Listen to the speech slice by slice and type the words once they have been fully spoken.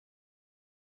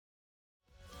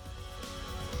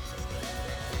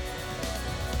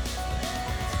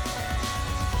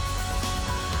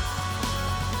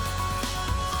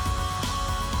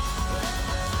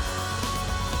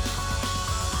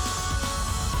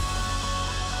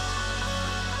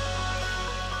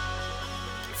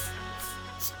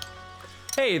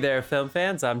Hey there, film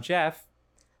fans. I'm Jeff.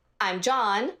 I'm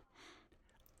John.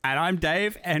 And I'm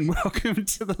Dave, and welcome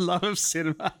to the Love of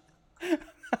Cinema.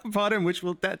 A pod in which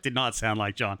that did not sound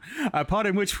like John. A pod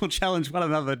in which we'll challenge one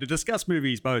another to discuss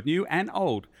movies, both new and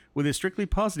old, with a strictly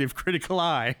positive critical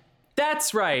eye.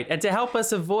 That's right. And to help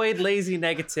us avoid lazy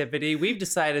negativity, we've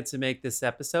decided to make this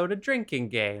episode a drinking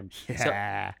game.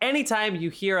 Yeah. So anytime you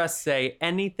hear us say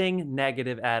anything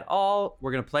negative at all,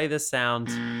 we're going to play this sound.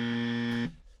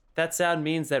 That sound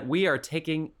means that we are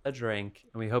taking a drink,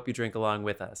 and we hope you drink along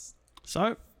with us.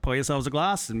 So, pour yourselves a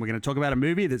glass, and we're going to talk about a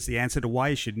movie that's the answer to why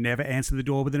you should never answer the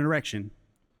door with an erection.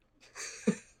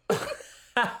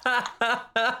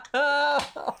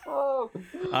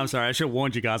 I'm sorry, I should have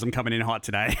warned you guys I'm coming in hot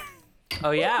today.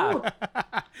 Oh, yeah.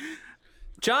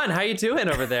 John, how you doing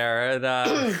over there?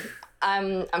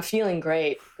 I'm feeling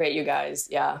great, you guys.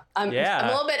 Yeah. I'm a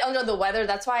little bit under the weather.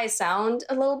 That's why I sound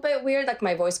a little bit weird. Like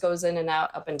my voice goes in and out,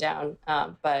 up and down.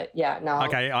 But yeah, no.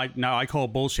 Okay, I call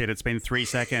bullshit. It's been 3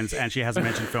 seconds, and she hasn't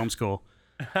mentioned film school.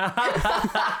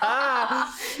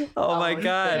 Oh my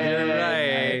God, you're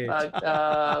right. I fucked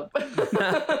up.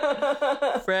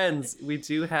 Friends, we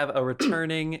do have a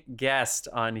returning guest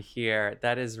on here.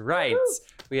 That is right. Woo-hoo.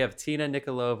 We have Tina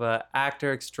Nikolova,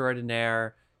 actor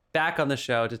extraordinaire, back on the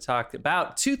show to talk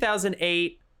about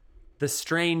 2008, The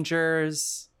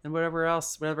Strangers, and whatever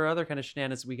other kind of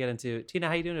shenanigans we get into. Tina,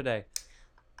 how you doing today?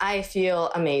 I feel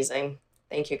amazing.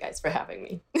 Thank you guys for having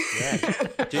me. Yeah.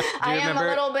 Do you I am remember? a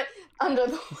little bit under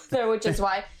the weather, which is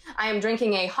why I am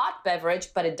drinking a hot beverage,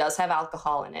 but it does have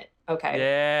alcohol in it. Okay.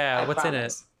 Yeah. What's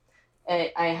promise. in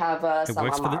it? I have some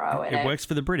Amaro in it. It works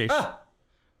for the British.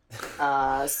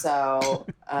 Yes.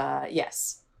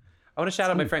 I want to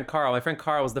shout out my friend Carl. My friend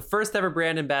Carl was the first ever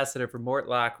brand ambassador for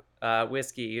Mortlock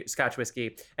whiskey, Scotch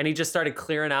whiskey, and he just started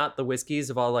clearing out the whiskeys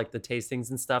of all like the tastings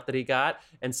and stuff that he got.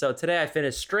 And so today I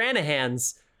finished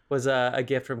Stranahan's. Was a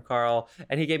gift from Carl,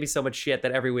 and he gave me so much shit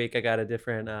that every week I got a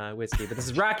different whiskey. But this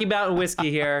is Rocky Mountain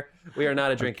Whiskey here. We are not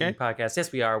a drinking podcast.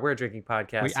 Yes, we are. We're a drinking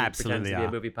podcast. We absolutely pretend to be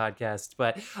a movie podcast.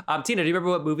 But Tina, do you remember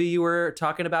what movie you were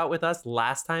talking about with us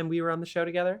last time we were on the show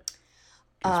together?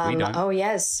 We don't. Oh,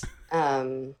 yes.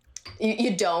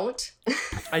 You don't?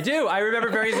 I do. I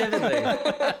remember very vividly.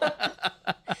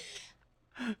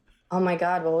 Oh, my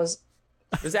God. What was...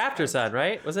 It was After Sun,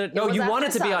 right? Wasn't it? No, was you After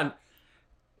wanted to be Sun. on...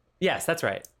 Yes, that's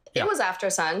right. It was After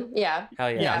Sun, yeah.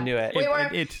 Hell yeah, I knew it. We were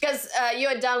because you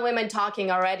had done women talking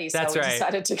already, so That's we right.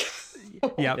 decided to.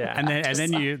 Yep. Yeah. And then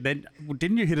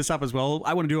didn't you hit us up as well?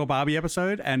 I want to do a Barbie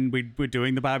episode, and we were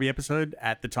doing the Barbie episode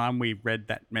at the time we read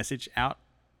that message out.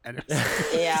 And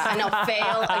Yeah, I know.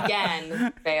 Fail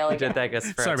again. We did that, I guess,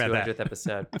 for our Sorry about 200th that.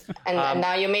 episode. And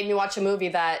now you made me watch a movie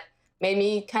that made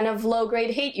me kind of low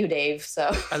grade hate you, Dave.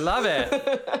 So I love it.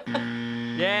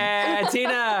 Yeah,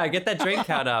 Tina, get that drink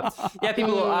count up. Yeah,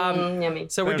 people. yummy.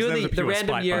 So we're That was doing a the pure random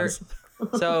spite year. buzz.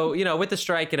 So, with the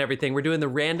strike and everything, we're doing the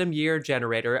random year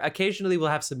generator. Occasionally, we'll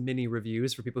have some mini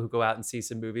reviews for people who go out and see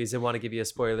some movies and want to give you a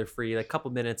spoiler-free, like, couple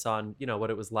minutes on,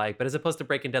 what it was like. But as opposed to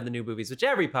breaking down the new movies, which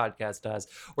every podcast does,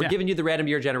 we're giving you the random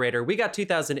year generator. We got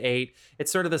 2008.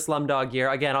 It's sort of the Slumdog year.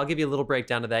 Again, I'll give you a little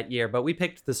breakdown of that year. But we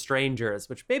picked The Strangers,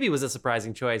 which maybe was a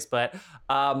surprising choice, but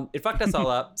it fucked us all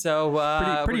up.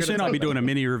 So pretty soon I'll be doing a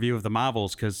mini review of the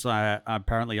Marvels, because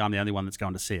apparently I'm the only one that's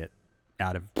going to see it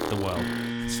out of the world.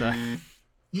 So...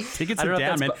 Tickets are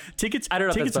down, man. Tickets. I don't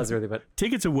know if tickets, that's buzzworthy, but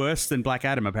tickets are worse than Black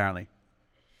Adam, apparently.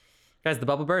 guys, the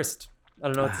bubble burst. I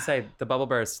don't know what to say. The bubble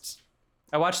burst.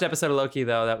 I watched an episode of Loki,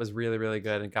 though. That was really, really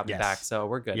good and got me Yes. back. So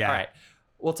we're good. Yeah. All right.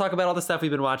 We'll talk about all the stuff we've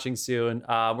been watching soon.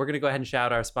 We're going to go ahead and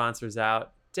shout our sponsors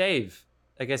out. Dave,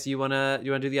 I guess you wanna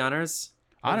do the honors?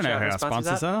 I don't know who our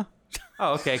sponsors are.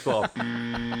 Oh, okay, cool.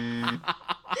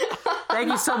 Thank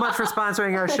you so much for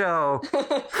sponsoring our show.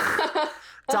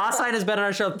 Dawson has been on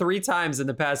our show 3 times in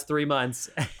the past 3 months.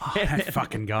 Oh, that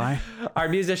fucking guy. Our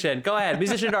musician. Go ahead.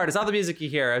 Musician and artist. All the music you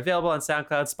hear. Available on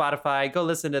SoundCloud, Spotify. Go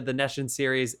listen to the Neshin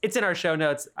series. It's in our show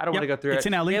notes. I don't want to go through It's it.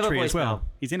 in our We link have a tree as well.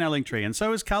 voicemail. He's in our link tree. And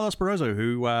so is Carlos Barroso,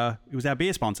 who was our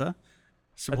beer sponsor.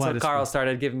 That's Supplied when us Carl with-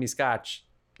 started giving me scotch.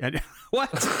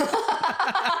 What?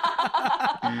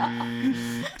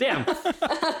 Damn.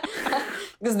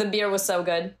 because the beer was so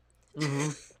good.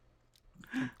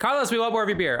 Carlos, we want more of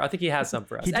your beer. I think he has some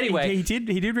for us. He did, Anyway. he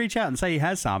did reach out and say he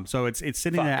has some. So it's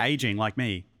sitting there aging like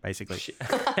me, basically.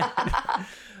 All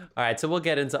right, so we'll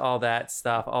get into all that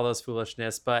stuff, all those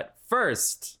foolishness. But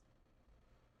first,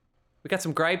 we got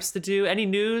some gripes to do. Any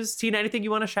news? Tina, anything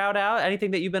you want to shout out?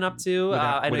 Anything that you've been up to?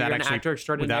 I know you're an actor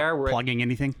extraordinaire. Without plugging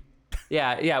anything.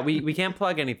 Yeah. We can't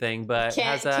plug anything, but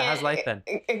how's life been?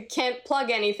 Can't plug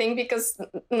anything because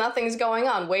nothing's going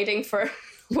on. Waiting for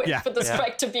the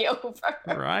strike to be over.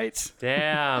 Right.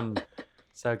 Damn.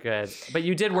 So good. But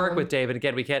you did work with Dave, and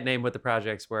again, we can't name what the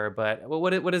projects were, but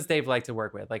what does Dave like to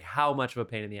work with? Like, how much of a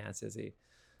pain in the ass is he?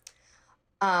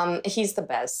 He's the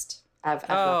best. I've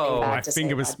nothing bad to say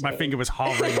about Dave. My finger was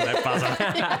hovering on that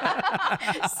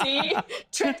buzzer. See?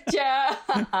 Tricked ya.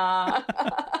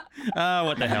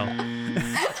 What the hell?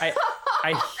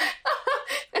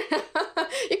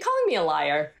 You're calling me a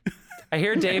liar. I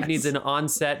hear Dave needs an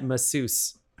on-set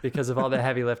masseuse because of all the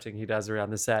heavy lifting he does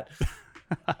around the set.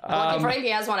 Lucky for him, he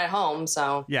has one at home,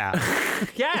 so. Yeah.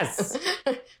 Yes.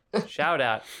 Shout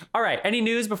out. All right. Any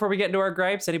news before we get into our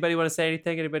gripes? Anybody want to say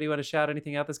anything? Anybody want to shout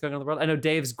anything out that's going on in the world? I know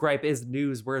Dave's gripe is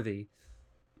newsworthy.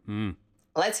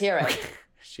 Let's hear it.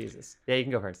 Jesus. Yeah, you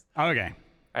can go first. Okay.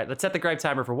 All right. Let's set the gripe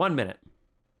timer for 1 minute.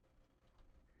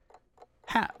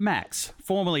 Max,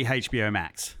 formerly HBO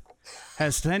Max,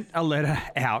 has sent a letter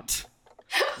out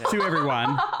to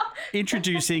everyone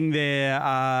introducing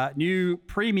their new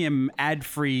premium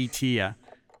ad-free tier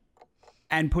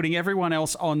and putting everyone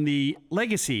else on the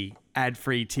legacy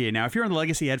ad-free tier. Now, if you're on the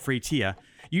legacy ad-free tier,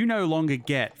 you no longer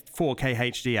get 4K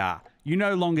HDR. You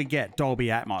no longer get Dolby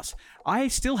Atmos. I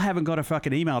still haven't got a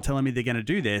fucking email telling me they're going to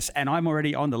do this, and I'm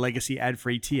already on the legacy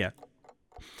ad-free tier.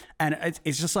 And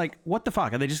it's just like, what the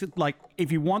fuck? Are they just like,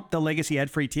 if you want the legacy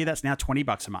ad-free tier, that's now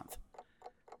 $20 a month.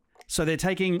 So they're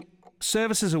taking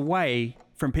services away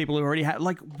from people who already have,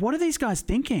 like, what are these guys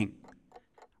thinking?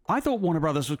 I thought Warner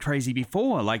Brothers was crazy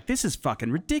before. Like, this is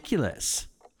fucking ridiculous.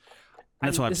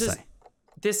 That's all I have to say.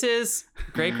 This is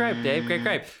great gripe, Dave. Great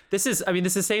gripe. This is the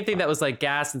same thing that was like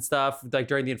gas and stuff, like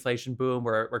during the inflation boom,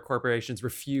 where corporations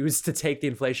refused to take the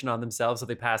inflation on themselves, so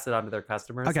they passed it on to their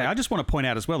customers. Okay, I just want to point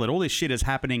out as well that all this shit is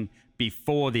happening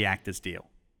before the actors deal.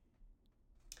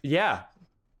 Yeah.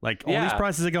 Like, all these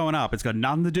prices are going up. It's got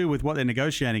nothing to do with what they're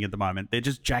negotiating at the moment. They're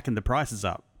just jacking the prices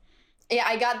up. Yeah,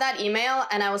 I got that email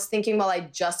and I was thinking, well, I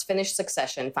just finished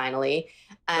Succession finally,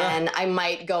 and I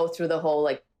might go through the whole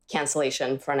like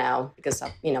cancellation for now because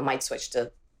I, might switch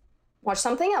to watch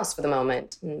something else for the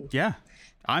moment. Yeah,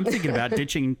 I'm thinking about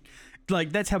ditching.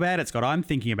 Like, that's how bad it's got. I'm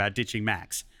thinking about ditching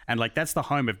Max, and like that's the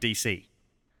home of DC.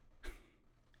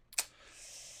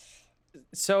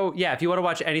 So yeah, if you want to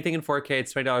watch anything in 4K,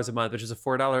 it's $20 a month, which is a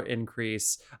 $4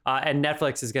 increase, and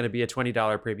Netflix is going to be a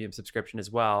 $20 premium subscription as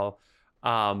well.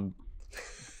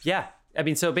 Yeah. I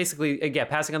mean, so basically,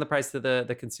 passing on the price to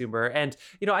the consumer, and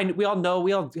we all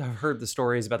have heard the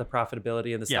stories about the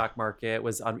profitability in the stock market. It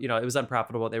was it was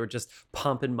unprofitable. They were just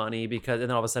pumping money and then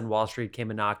all of a sudden Wall Street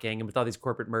came a knocking, and with all these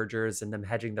corporate mergers and them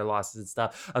hedging their losses and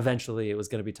stuff, eventually it was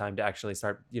going to be time to actually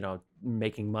start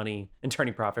making money and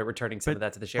turning profit, returning some of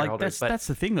that to the shareholders. Like, that's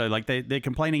the thing though. Like they're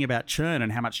complaining about churn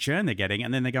and how much churn they're getting,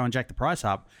 and then they go and jack the price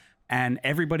up, and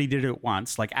everybody did it at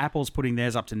once. Like Apple's putting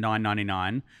theirs up to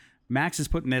 $9.99. Max is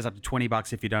putting theirs up to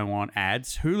 $20 if you don't want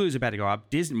ads. Hulu's about to go up.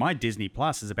 My Disney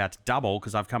Plus is about to double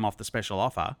because I've come off the special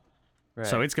offer. Right.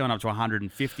 So it's going up to $150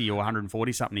 or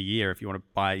 $140 something a year if you want to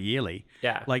buy it yearly.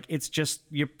 Yeah. Like, it's just,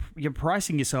 you're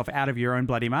pricing yourself out of your own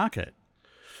bloody market.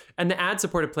 And the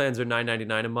ad-supported plans are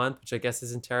 $9.99 a month, which I guess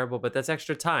isn't terrible, but that's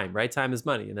extra time, right? Time is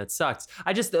money, and that sucks.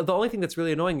 The only thing that's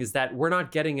really annoying is that we're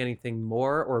not getting anything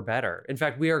more or better. In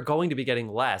fact, we are going to be getting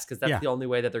less because that's the only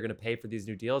way that they're going to pay for these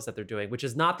new deals that they're doing, which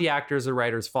is not the actors or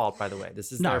writers' fault, by the way.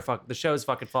 This is the show's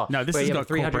fucking fault. No, this is you have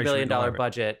not a $300 million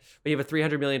budget. But you have a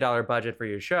 $300 million budget for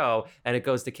your show, and it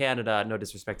goes to Canada. No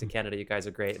disrespect to Canada, you guys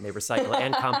are great, and they recycle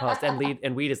and compost, and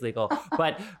weed is legal.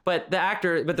 But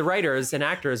the writers and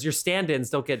actors, your stand-ins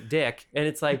don't get dick, and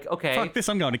it's like, okay, fuck this,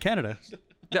 I'm going to Canada.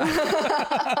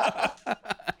 But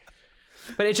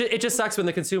it just sucks when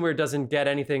the consumer doesn't get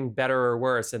anything better or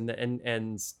worse, and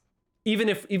even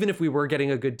if we were getting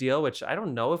a good deal, which I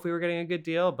don't know if we were getting a good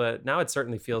deal, but now it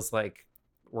certainly feels like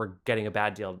we're getting a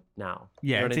bad deal now.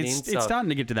 Yeah, it's starting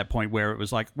to get to that point where it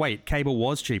was like, wait, cable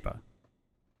was cheaper.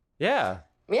 Yeah,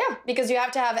 because you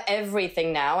have to have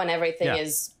everything now, and everything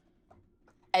is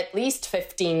at least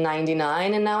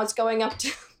 $15.99, and now it's going up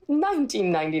to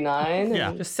 $19.99.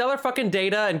 Yeah. Just sell our fucking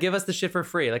data and give us the shit for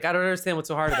free. Like, I don't understand what's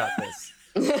so hard about this.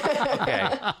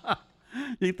 Okay.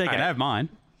 They can have mine.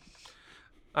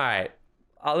 All right.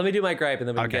 Let me do my gripe, and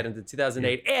then we can get into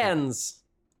 2008 ends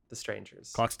The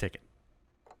Strangers. Clock's ticking.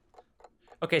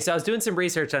 Okay, so I was doing some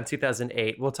research on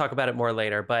 2008. We'll talk about it more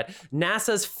later. But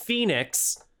NASA's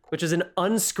Phoenix, which is an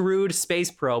unscrewed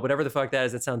space probe, whatever the fuck that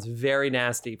is, that sounds very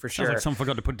nasty for sure. Sounds like someone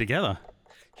forgot to put it together.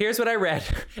 Here's what I read.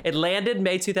 It landed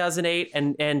May 2008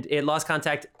 and it lost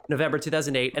contact November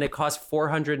 2008, and it cost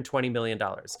 $420 million.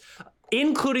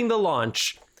 including the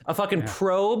launch, a fucking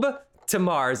probe to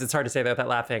Mars, it's hard to say that without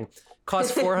laughing,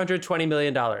 cost $420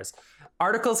 million.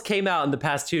 Articles came out in the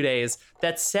past 2 days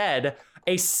that said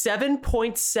a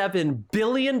 $7.7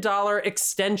 billion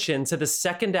extension to the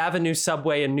 2nd Avenue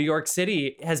subway in New York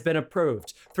City has been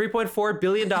approved. $3.4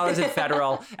 billion in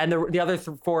federal and the other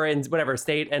four in whatever,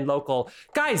 state and local.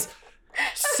 Guys,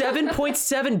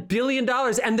 $7.7 billion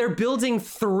and they're building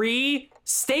 3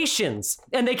 stations.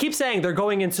 And they keep saying they're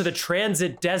going into the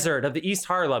transit desert of the East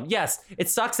Harlem. Yes, it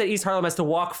sucks that East Harlem has to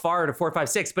walk far to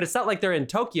 456, but it's not like they're in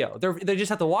Tokyo. They just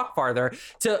have to walk farther.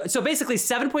 So basically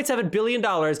 $7.7 billion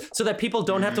so that people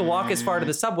don't have to walk as far to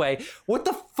the subway. What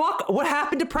the fuck? What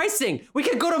happened to pricing? We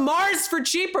could go to Mars for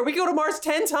cheaper. We could go to Mars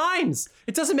 10 times.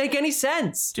 It doesn't make any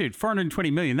sense. Dude,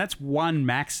 $420 million, that's one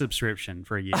Max subscription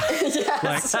for a year. Yes. I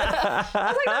was like,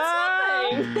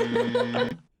 that's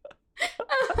nothing.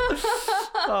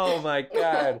 Oh my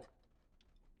God.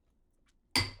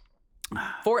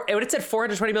 It said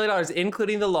 $420 million,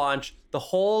 including the launch, the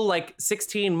whole like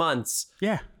 16 months.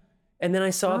 Yeah. And then I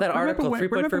saw that article,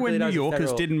 Remember when New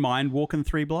Yorkers didn't mind walking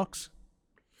 3 blocks?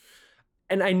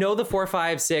 And I know the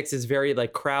 456 is very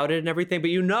like crowded and everything, but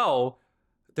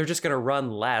they're just going to run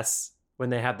less when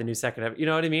they have the new second. You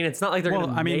know what I mean? It's not like they're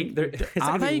going to make.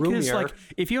 Are they? Because like,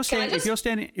 if you're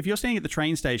standing at the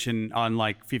train station on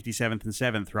like 57th and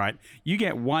 7th, right? You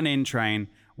get 1 N train,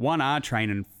 1 R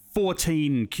train, and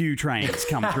 14 Q trains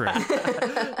come through.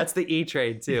 That's the E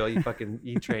train too. You fucking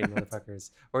E train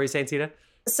motherfuckers. What were you saying, Tina?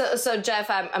 So Jeff,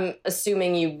 I'm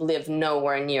assuming you live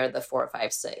nowhere near the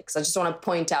 456. I just want to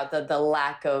point out that the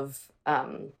lack of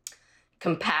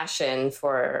compassion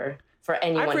for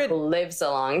anyone who lives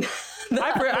along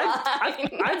I've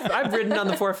ridden on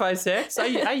the 456.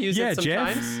 I use it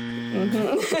sometimes.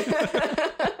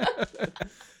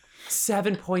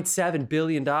 $7.7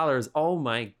 billion. Oh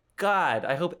my God.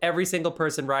 I hope every single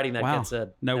person riding that gets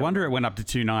it. No wonder it went up to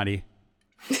 290.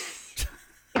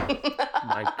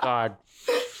 My God.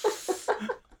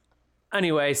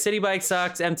 Anyway, City Bike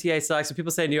sucks, MTA sucks. When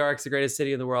people say New York's the greatest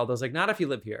city in the world, I was like, not if you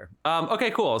live here.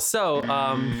 Okay, cool. So,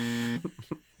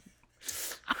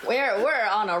 we're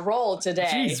on a roll today.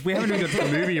 Jeez, we haven't even got to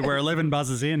the movie. We're 11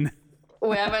 buzzes in.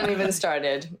 We haven't even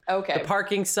started. Okay. The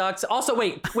parking sucks. Also,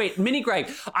 wait, mini gripe.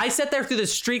 I sat there through the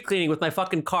street cleaning with my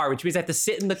fucking car, which means I have to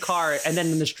sit in the car, and then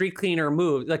when the street cleaner it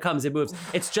moves.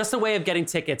 It's just a way of getting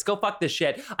tickets. Go fuck this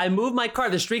shit. I move my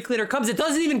car, the street cleaner comes, it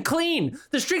doesn't even clean.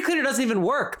 The street cleaner doesn't even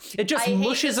work. It just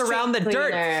mushes around the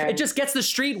dirt. It just gets the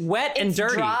street wet and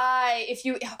dirty. Dry.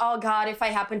 Oh God, if I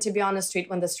happen to be on the street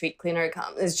when the street cleaner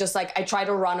comes, it's just like I try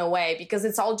to run away because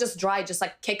it's all just dry, just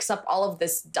like kicks up all of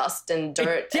this dust and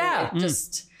dirt.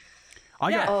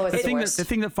 The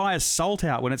thing that fires salt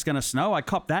out when it's going to snow, I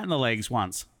copped that in the legs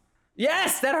once.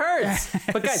 Yes, that hurts. Yes.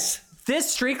 But guys,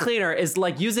 this street cleaner is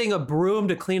like using a broom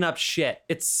to clean up shit.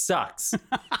 It sucks.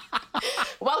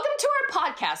 Welcome to our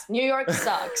podcast, New York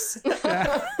Sucks.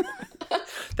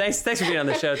 Thanks for being on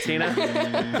the show, Tina.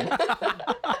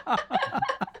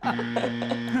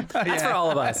 That's for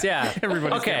all of us, yeah.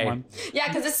 Everybody's got one. Yeah,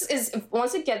 because this is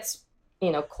once it gets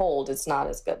cold, it's not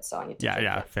as good. So I need to.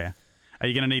 Yeah, fair. Are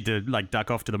you going to need to like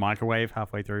duck off to the microwave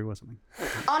halfway through or something?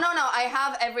 Oh, no. I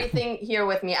have everything here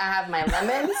with me. I have my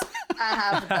lemons, I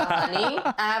have the honey,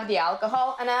 I have the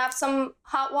alcohol, and I have some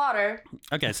hot water.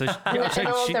 Okay, so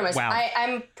wow.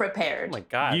 I'm prepared. Oh my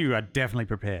God. You are definitely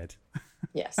prepared.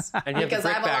 Yes. And you because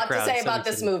I have a lot to say about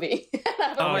this movie.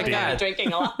 Oh my God.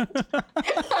 Drinking a lot.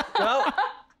 Well,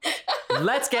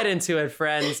 let's get into it,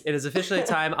 friends. It is officially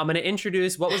time. I'm going to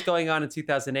introduce what was going on in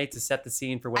 2008 to set the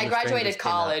scene for when I graduated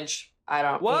college. I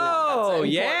don't. Whoa!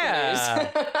 That's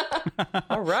yeah.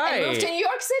 All right. I moved to New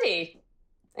York City.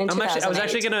 I was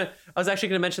actually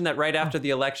gonna mention that right after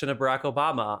the election of Barack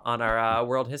Obama on our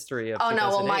world history of. Oh no!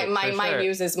 Well, my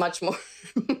news is much more.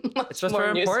 It's much more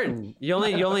important. You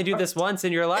only do this once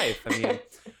in your life. I mean,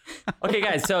 okay,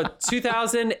 guys. So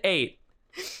 2008,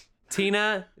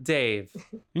 Tina, Dave,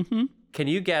 can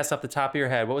you guess off the top of your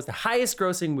head what was the highest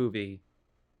grossing movie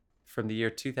from the year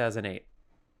 2008?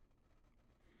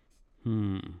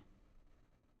 No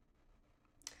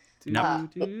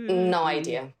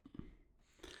idea.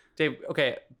 Dave,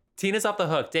 okay, Tina's off the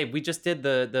hook. Dave, we just did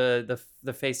the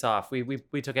face off.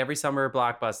 We took every summer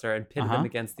blockbuster and pitted them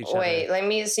against each other. Wait, let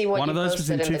me see what one of those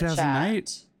was in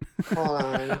 2008. Hold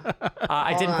on.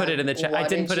 I didn't put it in the chat. I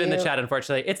didn't put it in the chat,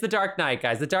 unfortunately. It's The Dark Knight,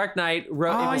 guys. The Dark Knight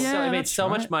it made so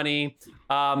much money.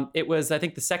 It was, I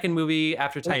think, the second movie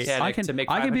after Titanic to make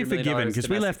 $500 million. I can be forgiven because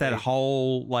we left that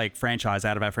whole franchise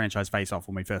out of our franchise face off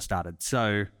when we first started.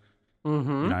 So,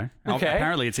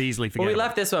 apparently it's easily forgettable. Well, we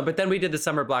left this one, but then we did the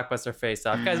summer blockbuster face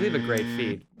off. Guys, we have a great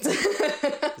feed.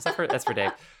 That's for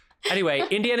Dave. Anyway,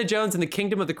 Indiana Jones and the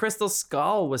Kingdom of the Crystal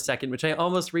Skull was second, which I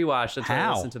almost rewatched until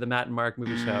I listened to the Matt and Mark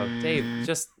movie show. Dave,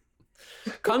 just...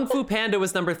 Kung Fu Panda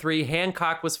was number 3,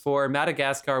 Hancock was 4,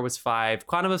 Madagascar was 5,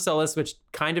 Quantum of Solace, which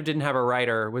kind of didn't have a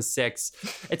writer, was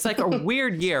 6. It's like a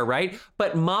weird year, right?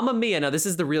 But Mamma Mia, now this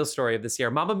is the real story of this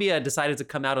year. Mamma Mia decided to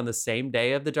come out on the same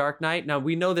day of The Dark Knight. Now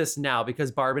we know this now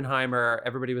because Barbenheimer,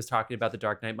 everybody was talking about the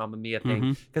Dark Knight Mamma Mia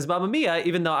thing. Because Mamma Mia,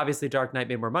 even though obviously Dark Knight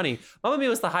made more money, Mamma Mia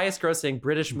was the highest grossing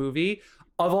British movie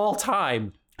of all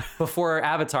time before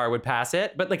Avatar would pass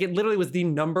it. But like it literally was the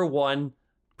number 1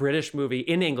 British movie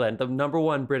in England, the number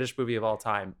 1 British movie of all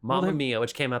time, Mamma Mia,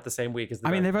 which came out the same week as the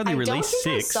they've only released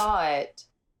 6. I saw it.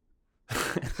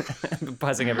 I'm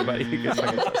buzzing everybody.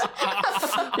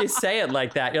 You say it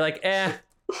like that. You're like, eh.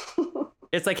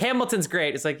 It's like Hamilton's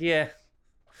great. It's like, yeah.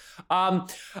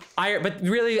 But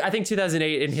really, I think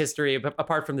 2008 in history,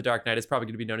 apart from The Dark Knight, is probably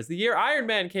going to be known as the year Iron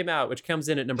Man came out, which comes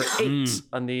in at number 8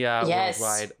 on the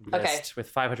worldwide list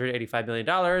with $585 million,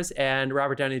 and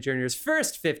Robert Downey Jr.'s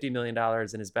first $50 million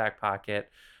in his back pocket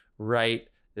right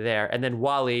there. And then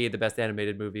WALL-E, the best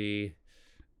animated movie,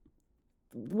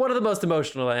 one of the most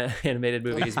emotional animated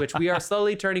movies, which we are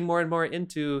slowly turning more and more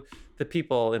into the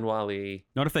people in WALL-E.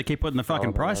 Not if they keep putting the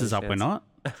fucking prices up, we're not.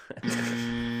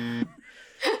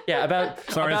 Yeah, about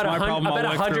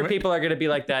 100 people are going to be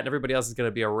like that, and everybody else is going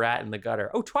to be a rat in the gutter.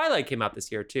 Oh, Twilight came out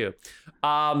this year too.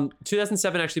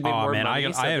 2007 actually made more money. I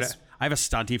have a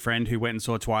stunty friend who went and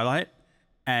saw Twilight,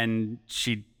 and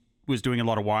she was doing a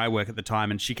lot of wire work at the time,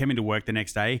 and she came into work the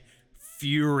next day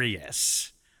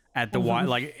furious at the wire.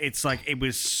 Like it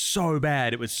was so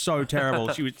bad, it was so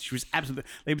terrible. she was absolutely.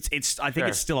 I think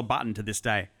it's still a button to this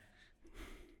day.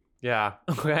 Yeah.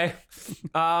 Okay.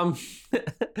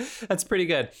 That's pretty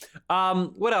good.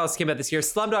 What else came out this year?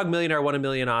 Slumdog Millionaire won 1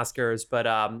 million Oscars, but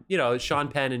Sean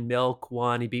Penn in Milk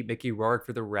won. He beat Mickey Rourke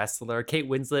for The Wrestler. Kate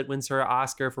Winslet wins her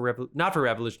Oscar for not for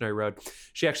Revolutionary Road.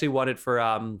 She actually won it for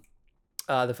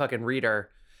the fucking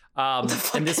Reader.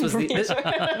 And this was the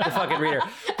fucking Reader.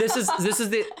 This was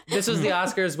the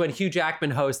Oscars when Hugh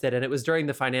Jackman hosted, and it was during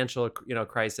the financial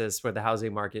crisis where the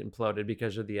housing market imploded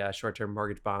because of the short-term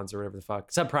mortgage bonds or whatever the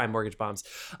fuck, subprime mortgage bonds.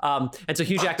 And so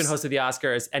Hugh Jackman hosted the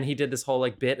Oscars, and he did this whole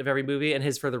like bit of every movie, and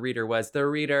his for The Reader was The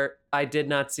Reader. I did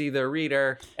not see The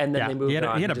Reader, and then they moved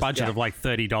on. He had a budget of like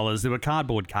 $30. There were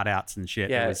cardboard cutouts and shit.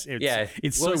 Yeah,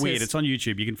 it's so weird. It's on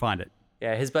YouTube. You can find it.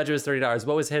 Yeah, his budget was $30.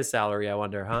 What was his salary, I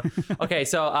wonder, huh? Okay,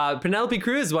 so Penelope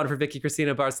Cruz won for Vicky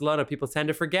Cristina Barcelona. People tend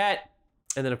to forget.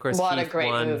 And then, of course, what Heath a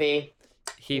great movie.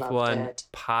 Heath won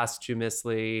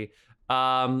posthumously.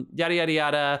 Yada, yada,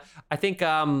 yada. I think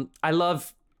I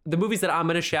love the movies that I'm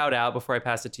going to shout out before I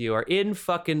pass it to you are In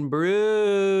Fucking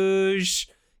Bruges.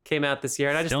 Came out this year.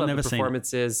 And I just love the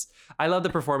performances. I love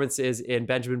the performances in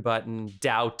Benjamin Button,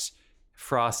 Doubt,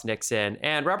 Frost Nixon,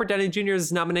 and Robert Downey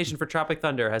Jr.'s nomination for Tropic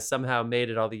Thunder has somehow made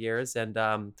it all the years, and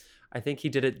I think he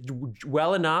did it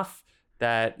well enough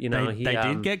that they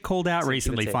did get called out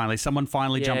recently. Finally, someone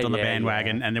finally jumped on the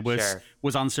bandwagon, and it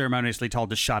was unceremoniously told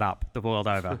to shut up the world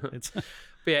over. But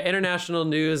yeah, international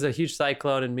news: a huge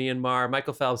cyclone in Myanmar.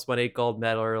 Michael Phelps won 8 gold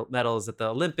medals at the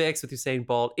Olympics with Usain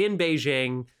Bolt in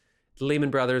Beijing. Lehman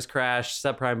Brothers crash,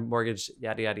 subprime mortgage,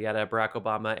 yada, yada, yada, Barack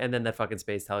Obama, and then that fucking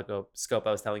space telescope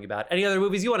I was telling you about. Any other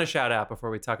movies you want to shout out before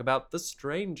we talk about The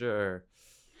Stranger?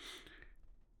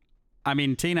 I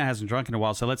mean, Tina hasn't drunk in a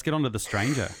while, so let's get on to The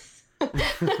Stranger.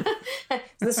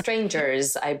 The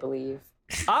Strangers, I believe.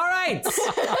 All right.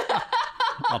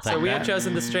 So we have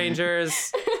chosen The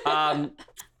Strangers.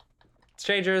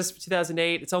 Strangers,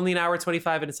 2008. It's only an hour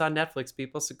 25 and it's on Netflix,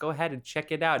 people. So go ahead and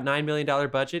check it out. $9 million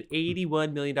budget,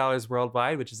 $81 million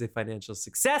worldwide, which is a financial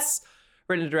success.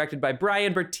 Written and directed by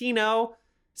Brian Bertino.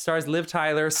 Stars Liv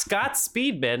Tyler, Scott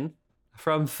Speedman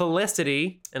from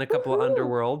Felicity and a couple of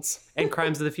Underworlds, and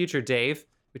Crimes of the Future, Dave.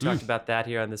 We talked about that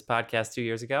here on this podcast 2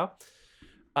 years ago.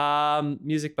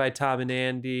 Music by Tom and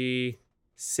Andy.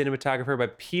 Cinematographer by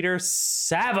Peter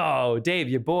Savo. Dave,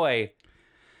 your boy.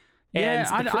 Yeah,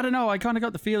 I don't know. I kind of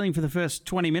got the feeling for the first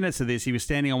 20 minutes of this, he was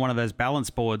standing on one of those balance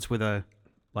boards with a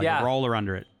roller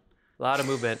under it. A lot of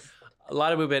movement. Buzz.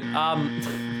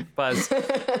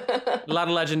 A lot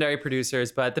of legendary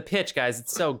producers, but the pitch, guys,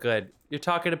 it's so good. You're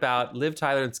talking about Liv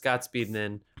Tyler and Scott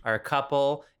Speedman are a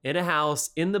couple in a house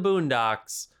in the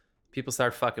boondocks. People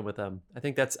start fucking with them. I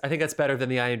think that's better than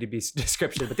the IMDb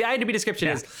description. But the IMDb description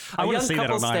is a young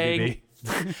couple staying.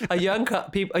 A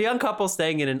young couple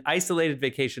staying in an isolated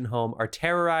vacation home are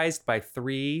terrorized by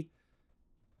 3.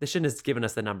 They shouldn't have given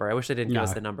us the number. I wish they didn't give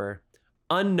us the number.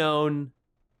 Unknown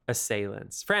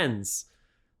assailants. Friends.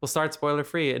 We'll start spoiler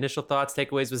free. Initial thoughts,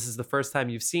 takeaways. This is the first time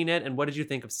you've seen it, and what did you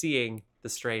think of seeing The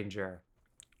Stranger?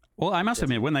 Well, I must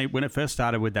admit, when it first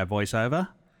started with that voiceover,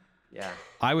 Yeah.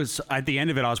 I was at the end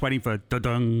of it. I was waiting for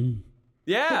da-dung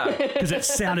Yeah. because it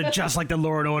sounded just like the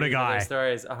Law and Order guy.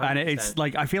 Stories, And it's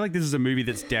like, I feel like this is a movie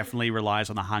that's definitely relies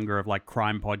on the hunger of like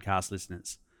crime podcast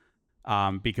listeners.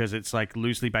 Because it's like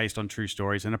loosely based on true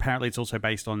stories, and apparently it's also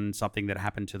based on something that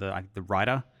happened to the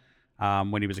writer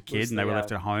when he was a kid, and they were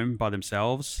left at home by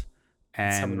themselves.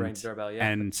 And someone rang the doorbell, yeah.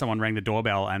 And someone rang the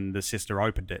doorbell, and the sister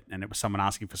opened it, and it was someone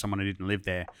asking for someone who didn't live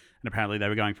there. And apparently they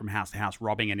were going from house to house,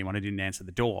 robbing anyone who didn't answer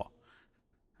the door.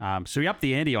 So we upped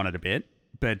the ante on it a bit,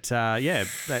 but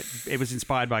it was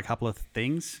inspired by a couple of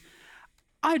things.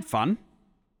 I had fun.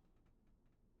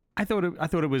 I thought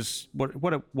it was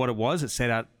what it was. It set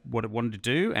out what it wanted to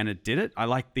do, and it did it. I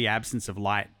like the absence of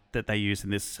light that they used in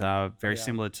this, very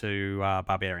similar to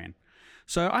Barbarian.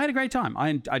 So I had a great time.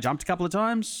 I jumped a couple of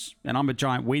times, and I'm a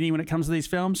giant weenie when it comes to these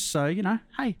films. So,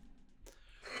 hey.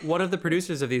 One of the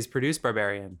producers of these produced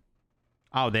Barbarian.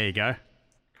 Oh, there you go.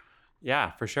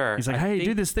 Yeah, for sure. He's like, hey,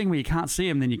 do this thing where you can't see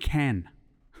him, then you can.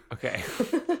 Okay.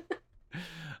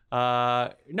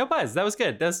 No buzz. That was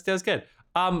good. That was good.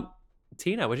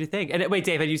 Tina, what'd you think? And wait,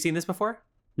 Dave, had you seen this before?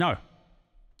 No.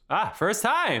 First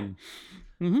time.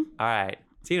 Mm-hmm. All right.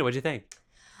 Tina, what'd you think?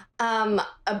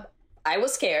 I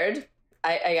was scared.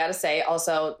 I gotta say,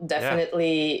 also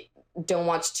definitely don't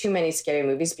watch too many scary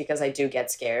movies because I do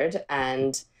get scared.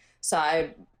 And so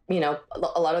a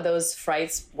lot of those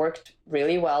frights worked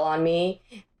really well on me.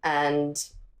 And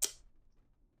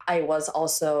I was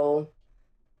also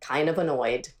kind of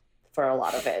annoyed for a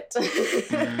lot of it.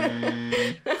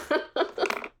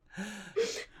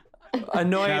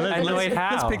 Annoyed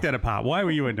how? Let's pick that apart. Why were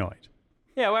you annoyed?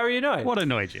 Yeah, why were you annoyed? What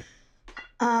annoyed you?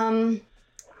 Well,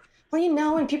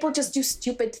 when people just do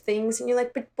stupid things and you're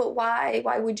like, but why?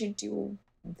 Why would you do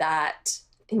that?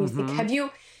 And you think,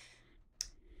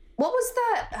 what was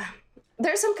that?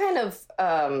 There's some kind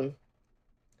of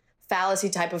fallacy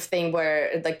type of thing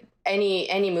where like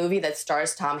any movie that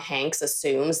stars Tom Hanks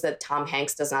assumes that Tom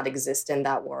Hanks does not exist in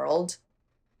that world.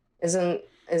 Isn't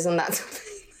that something?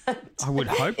 I would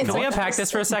hope not. Can we unpack this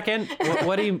for a second?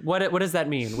 What does that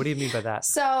mean? What do you mean by that?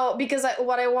 So, because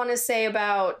what I want to say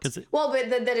about,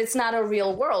 that it's not a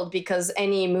real world, because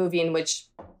any movie in which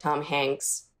Tom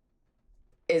Hanks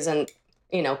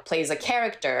plays a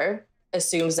character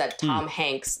assumes that Tom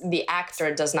Hanks, the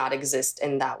actor, does not exist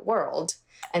in that world.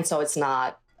 And so it's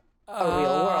not a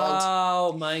real world.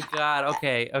 Oh my God.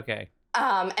 Okay.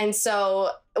 And so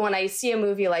when I see a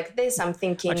movie like this, I'm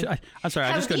thinking, I'm sorry,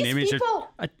 I just got an image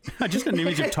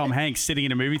of Tom Hanks sitting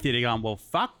in a movie theater going, well,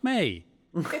 fuck me.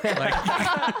 Where did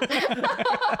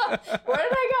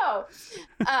I go?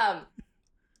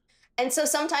 And so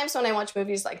sometimes when I watch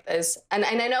movies like this, and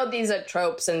I know these are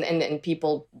tropes and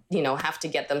people, have to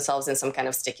get themselves in some kind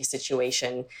of sticky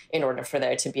situation in order for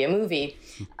there to be a movie.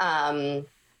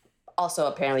 Also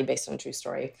apparently based on a true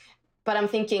story. But I'm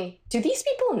thinking, do these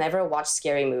people never watch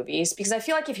scary movies? Because I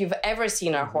feel like if you've ever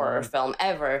seen a horror film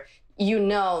ever,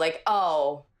 like,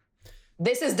 oh,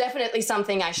 this is definitely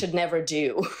something I should never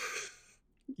do.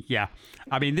 Yeah.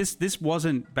 I mean, this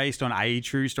wasn't based on a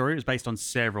true story. It was based on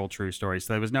several true stories.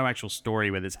 So there was no actual story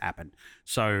where this happened.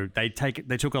 So they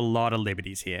took a lot of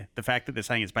liberties here. The fact that they're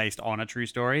saying it's based on a true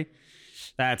story,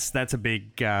 that's a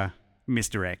big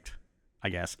misdirect, I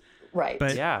guess. Right.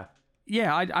 But yeah.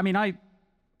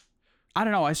 I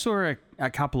don't know. I saw a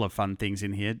couple of fun things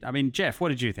in here. I mean, Jeff, what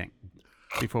did you think?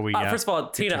 Before we first of all,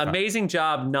 Tina, amazing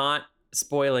job not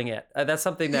spoiling it. That's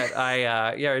something that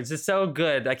it's just so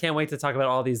good. I can't wait to talk about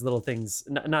all these little things.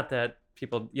 Not that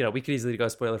people, we could easily go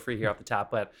spoiler free here off the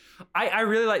top, but I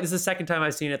really like. This is the second time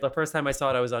I've seen it. The first time I saw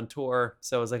it, I was on tour,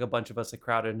 so it was like a bunch of us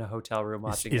crowded in a hotel room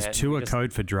watching it. Is tour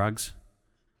code for drugs?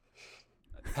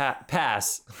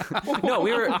 Pass. No,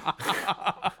 we were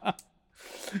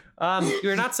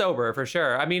not sober for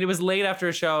sure. I mean, it was late after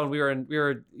a show, and we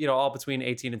were all between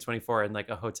 18 and 24 in like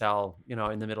a hotel,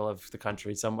 in the middle of the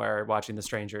country somewhere watching The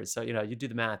Strangers. So you do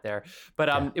the math there.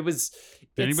 But it was.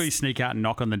 Did anybody sneak out and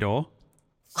knock on the door?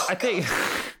 I think.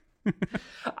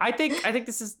 I think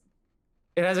this is.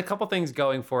 It has a couple things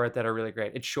going for it that are really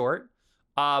great. It's short.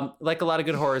 Like a lot of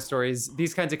good horror stories,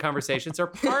 these kinds of conversations are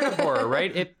part of horror,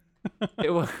 right?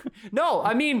 No,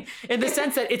 I mean, in the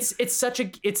sense that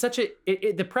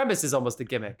the premise is almost a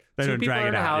gimmick. They Two don't people drag are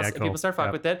in it a out. house Yeah, and cool. people start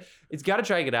fucking with it. It's got to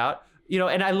drag it out.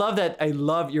 And I love that.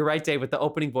 You're right, Dave, with the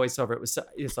opening voiceover.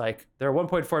 It's like, there are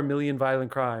 1.4 million violent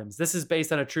crimes. This is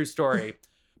based on a true story.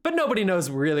 But nobody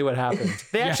knows really what happened.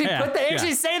 They actually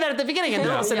say that at the beginning, and then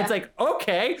all of a sudden it's like,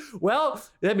 okay, well,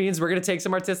 that means we're gonna take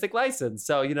some artistic license.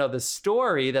 So the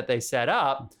story that they set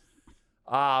up,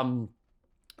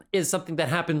 is something that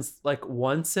happens like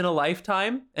once in a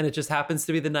lifetime, and it just happens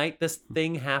to be the night this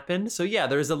thing happened. So yeah,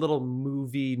 there's a little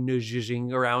movie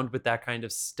nudging around with that kind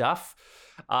of stuff.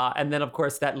 And then, of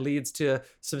course, that leads to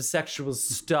some sexual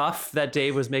stuff that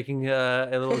Dave was making a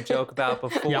little joke about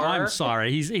before. Yeah, I'm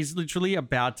sorry. He's literally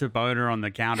about to bone her on the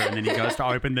counter, and then he goes to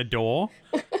open the door.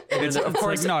 And of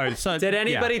course, like, no. So did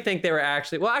anybody think they were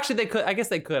actually? Well, actually, they could. I guess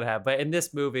they could have. But in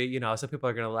this movie, you know, some people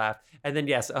are gonna laugh. And then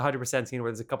yes, 100% scene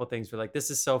where there's a couple things where like,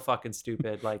 this is so fucking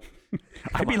stupid. Like,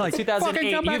 I'd be like, 2008.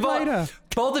 fucking come back later.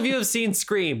 Both of you have seen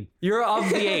Scream. You're of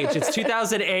the age. It's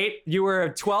 2008. You were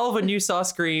 12 when you saw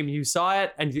Scream. You saw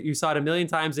it, and you saw it a million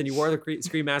times, and you wore the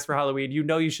Scream mask for Halloween. You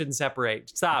know you shouldn't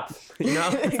separate. Stop. You know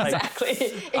Exactly.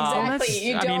 Exactly.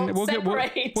 You don't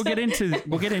separate. We'll get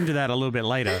into that a little bit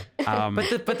later.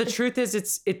 But the truth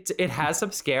is, it has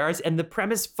some scares, and the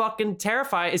premise fucking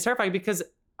terrifying because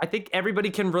I think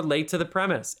everybody can relate to the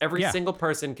premise. Every single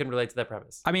person can relate to that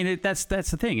premise. I mean, that's the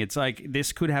thing. It's like,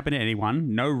 this could happen to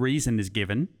anyone. No reason is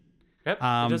given. Yep.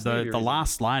 The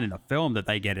last line in the film that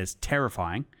they get is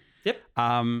terrifying. Yep.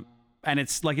 And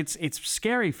it's like it's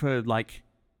scary for like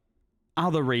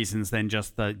other reasons than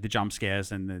just the jump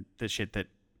scares and the shit that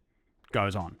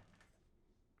goes on.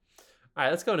 All right,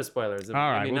 let's go into spoilers. All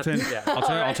right, I'll turn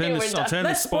Let's this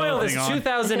spoiler spoil this thing on.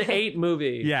 2008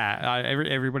 movie. Yeah,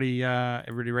 everybody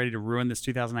ready to ruin this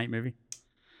 2008 movie?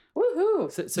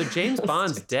 Woohoo! So James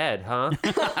Bond's dead, huh?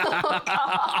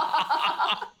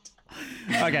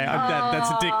 Okay, that's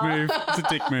a dick move. It's a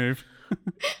dick move.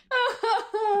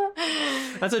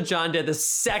 That's what John did the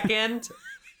second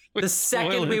we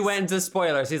spoilers. went into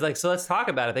spoilers. He's like, so let's talk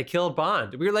about it. They killed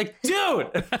Bond. We were like, dude!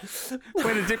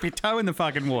 Way to dip your toe in the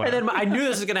fucking water. And then I knew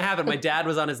this was going to happen. My dad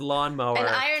was on his lawnmower. And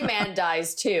Iron Man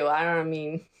dies too. I don't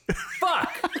mean.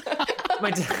 Fuck!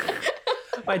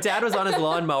 My dad was on his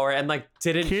lawnmower and like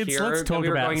didn't Kids, hear let's that talk we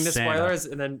were about going into Santa. spoilers,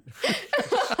 and then.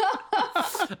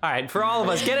 All right, for all of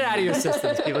us, get it out of your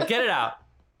systems, people. Get it out.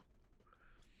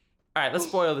 All right, let's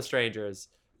spoil The Strangers.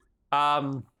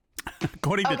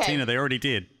 According to Tina, they already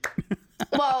did.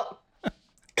 Well,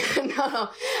 no.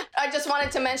 I just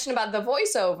wanted to mention about the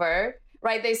voiceover,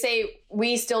 right? They say,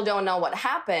 we still don't know what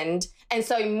happened. And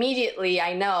so immediately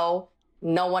I know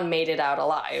no one made it out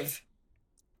alive.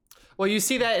 Well, you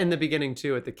see that in the beginning,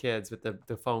 too, with the kids, with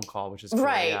the phone call, which is cool,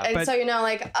 Right. yeah. And so, you know,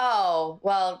 like, oh,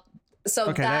 well, so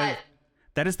Okay,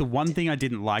 that is the one thing I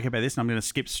didn't like about this, and I'm going to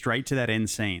skip straight to that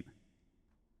end scene.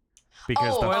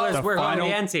 Because Spoilers, we're going to final,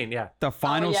 the end scene, yeah. the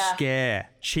final scare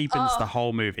cheapens the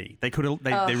whole movie. They could have,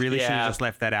 they really should have just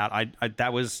left that out.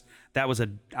 That was a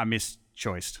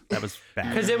mischoice. That was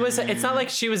bad. Because it's not like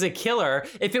she was a killer.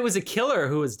 If it was a killer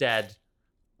who was dead,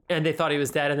 and they thought he was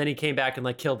dead, and then he came back and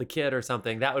like killed the kid or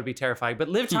something, that would be terrifying. But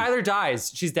Liv Tyler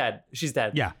dies. She's dead. She's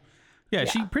dead. Yeah,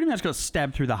 she pretty much got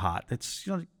stabbed through the heart. That's,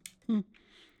 you know,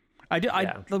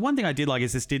 the one thing I did like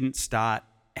is this didn't start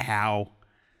how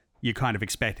you're kind of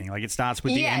expecting. Like, it starts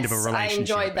with the end of a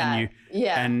relationship. I enjoyed that.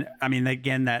 And I mean,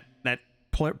 again, that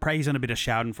plays on a bit of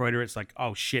Schadenfreude. It's like,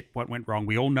 oh shit, what went wrong?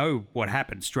 We all know what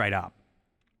happened straight up.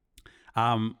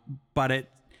 But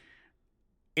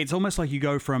it's almost like you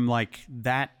go from like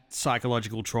that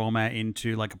psychological trauma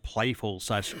into like a playful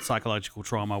psychological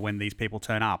trauma when these people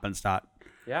turn up and start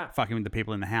fucking with the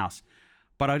people in the house.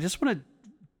 But I just want to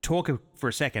talk for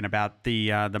a second about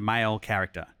the male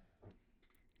character.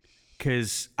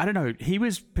 Because, I don't know, he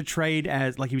was portrayed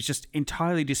as, like, he was just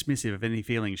entirely dismissive of any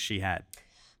feelings she had.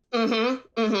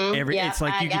 It's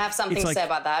like I have something to say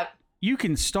about that. You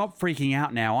can stop freaking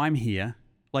out now. I'm here.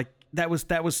 Like, that was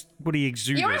what he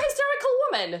exuded. You're a hysterical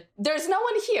woman. There's no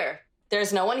one here.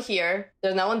 There's no one here.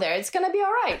 There's no one there. It's going to be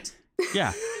all right.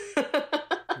 Yeah.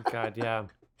 God, yeah.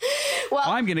 Well,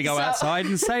 I'm going to go outside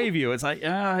and save you. It's like,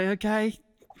 okay.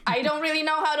 I don't really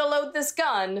know how to load this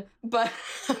gun, but...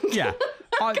 Yeah.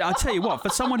 I'll tell you what, for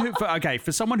someone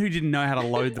who didn't know how to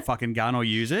load the fucking gun or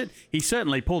use it, he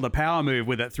certainly pulled a power move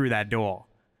with it through that door.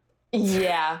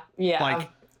 Yeah. Like,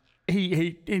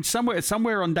 he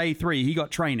somewhere on day 3, he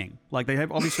got training. Like, they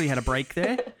have obviously had a break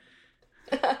there.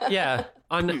 Yeah,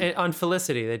 on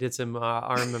Felicity, they did some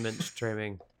armament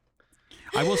training.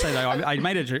 I will say though, I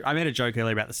made a joke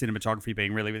earlier about the cinematography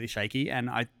being really, really shaky, and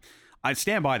I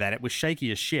stand by that. It was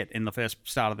shaky as shit in the first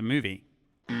start of the movie.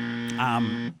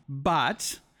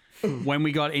 But when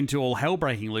we got into all hell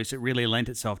breaking loose, it really lent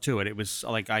itself to it. It was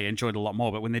like, I enjoyed it a lot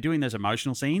more. But when they're doing those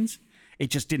emotional scenes, it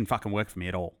just didn't fucking work for me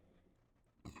at all.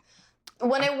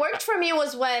 When it worked for me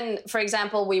was when, for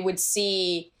example, we would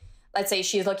see, let's say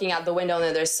she's looking out the window and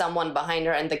then there's someone behind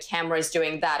her and the camera is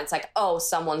doing that. It's like, oh,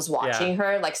 someone's watching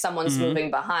her, like someone's moving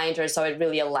behind her. So it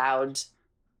really allowed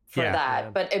for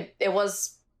that. But it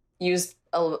was used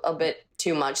a bit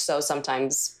too much. So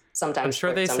sometimes I'm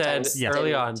sure they said sometimes early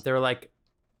didn't. on, they were like,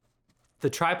 the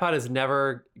tripod is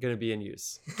never going to be in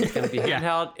use. It's going to be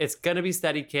handheld. It's going to be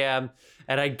Steadicam.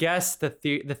 And I guess the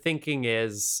thinking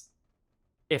is,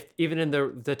 if even in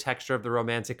the texture of the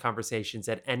romantic conversations,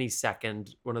 at any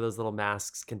second, one of those little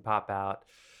masks can pop out,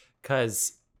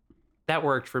 because that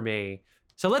worked for me.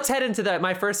 So let's head into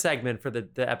my first segment for the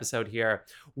episode here.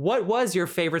 What was your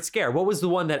favorite scare? What was the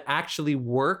one that actually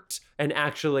worked and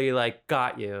actually like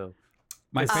got you?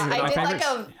 My favorite. I my did favorite.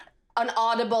 like an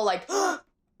audible like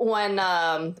when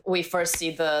we first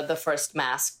see the first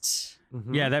masked,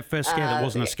 Yeah, that first scare that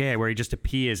wasn't a scare, where he just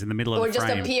appears in the middle of or the just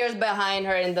frame. appears behind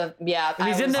her in the And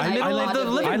he's in the middle of the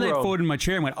living I leaned room. forward in my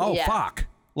chair and went, "Oh Yeah. fuck!"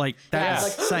 Like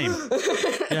that's like- same.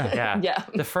 Yeah. Yeah.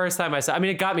 The first time I saw, I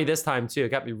mean, it got me this time too. It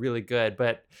got me really good,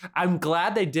 but I'm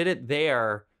glad they did it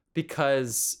there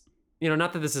because,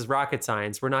 not that this is rocket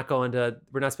science. We're not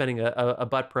spending a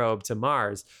butt probe to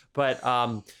Mars, but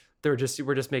we're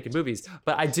just making movies.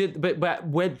 But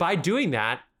by doing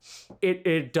that,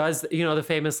 it does, the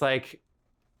famous like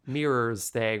mirrors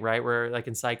thing, right? Where like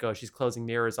in Psycho, she's closing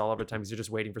mirrors all over the time because you're just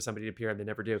waiting for somebody to appear and they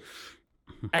never do.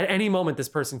 At any moment, this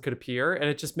person could appear, and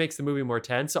it just makes the movie more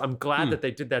tense. So I'm glad that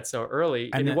they did that so early,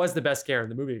 and it was the best scare in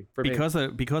the movie for me. Because they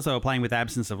were playing with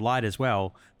absence of light as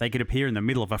well, they could appear in the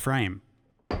middle of a frame.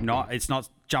 It's not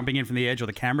jumping in from the edge or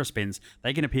the camera spins.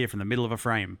 They can appear from the middle of a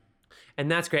frame.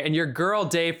 And that's great. And your girl,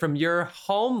 Dave, from your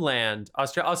homeland,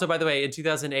 Australia. Also, by the way, in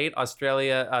 2008,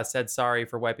 Australia said sorry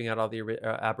for wiping out all the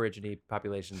Aborigine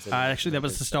populations. Actually, that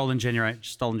was the stolen generation.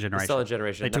 Stolen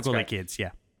generation. They took That's all their great. kids.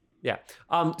 Yeah. Yeah.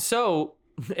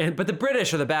 But the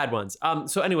British are the bad ones.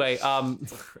 So anyway,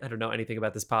 I don't know anything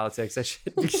about this politics. I should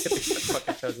be giving the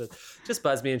fucking shows this. Just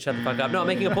buzz me and shut the fuck up. No, I'm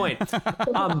making a point.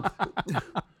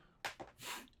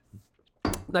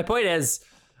 My point is,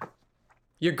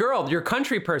 your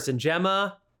country person,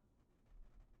 Gemma.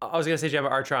 I was gonna say Gemma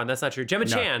Artron. That's not true. Gemma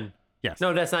Chan. Yes.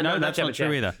 No, that's not. No, not that's Gemma not true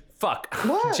Chan. either. Fuck.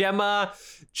 What? Gemma.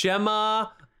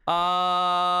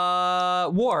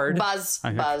 Ward. Buzz.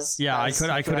 Yeah, Buzz.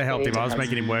 I could have helped him. I was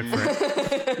making him work for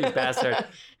it. You bastard.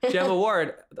 Gemma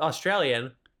Ward,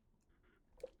 Australian.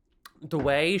 The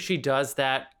way she does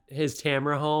that, his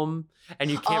Tamra home, and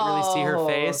you can't really see her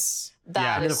face.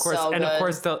 That Yeah. is so And good.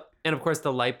 of course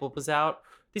the light bulb was out.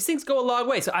 These things go a long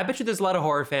way. So I bet you there's a lot of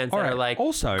horror fans that All right. are like,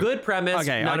 Also- good premise,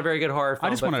 Okay, not a very good horror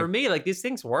film. just But wanna- for me, like these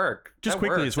things work. Just That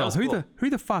quickly works. as well. That was cool. Who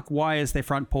the fuck wires their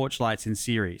front porch lights in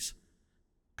series?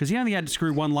 Because he only had to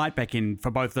screw one light back in for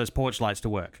both those porch lights to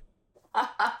work.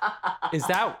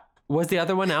 Was the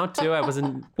other one out too? I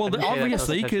wasn't. Well, I didn't pay that close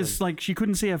obviously, attention. because like she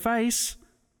couldn't see her face.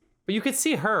 But you could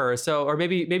see her, or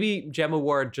maybe Gemma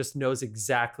Ward just knows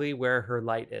exactly where her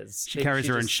light is. She carries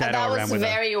her in just- shadow that around was with her.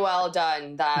 very well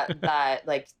done. That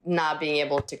like not being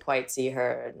able to quite see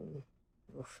her.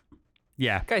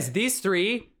 Yeah. Guys, these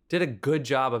three did a good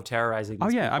job of terrorizing. Oh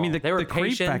these yeah. I mean, people. They were the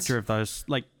creep patient. factor of those,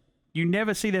 like, you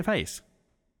never see their face,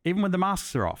 even when the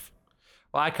masks are off.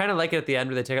 Well, I kind of like it at the end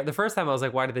where they take out. The first time I was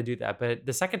like, why did they do that? But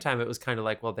the second time it was kind of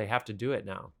like, well, they have to do it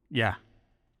now. Yeah.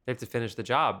 They have to finish the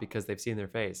job because they've seen their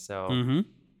face, so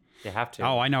they have to.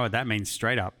 Oh, I know what that means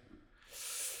straight up.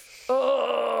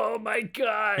 Oh my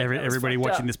god! That was Everybody fucked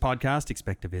watching up. this podcast,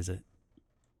 expect a visit.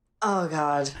 Oh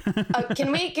God.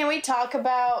 Can we talk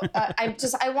about? I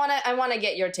want to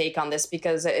get your take on this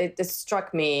because it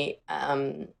struck me.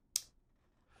 Trying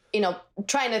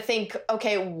to think.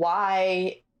 Okay,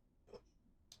 why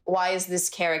is this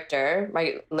character,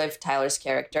 right, Liv Tyler's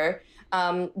character,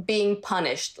 being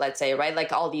punished? Let's say, right,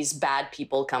 like all these bad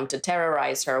people come to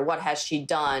terrorize her. What has she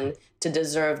done to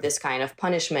deserve this kind of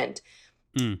punishment?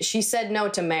 She said no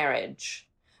to marriage.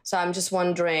 So I'm just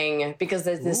wondering, because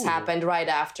this happened right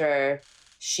after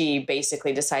she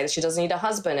basically decided she doesn't need a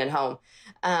husband at home.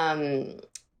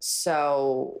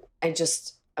 So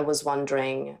I was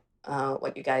wondering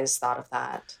what you guys thought of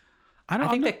that. I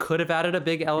think they could have added a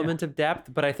big element of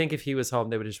depth, but I think if he was home,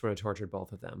 they would have tortured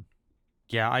both of them.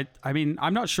 Yeah, I mean,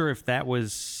 I'm not sure if that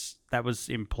was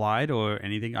implied or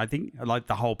anything. I think like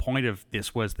the whole point of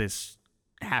this was this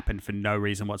happened for no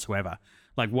reason whatsoever.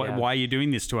 Like, Yeah. why are you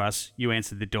doing this to us? You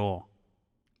answered the door.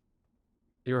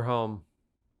 You're home.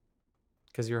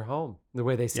 Because you're home. The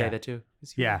way they say Yeah. that too.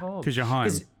 'Cause you're Yeah, home. because you're home.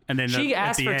 'Cause And then she at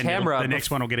asked the for end, Tamra the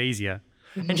next one will get easier.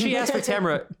 And she asked for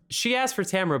Tamra. She asked for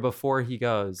Tamra before he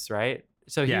goes, right?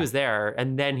 So he Yeah. was there,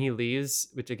 and then he leaves,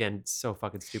 which again, so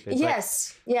fucking stupid. but-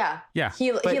 Yes. Yeah. Yeah.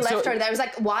 He But left so- her there. I was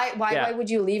like, why Yeah. would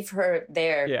you leave her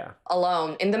there Yeah.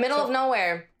 alone in the middle of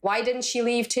nowhere? Why didn't she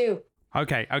leave too?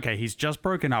 Okay, he's just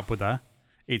broken up with her.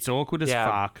 It's awkward as Yeah.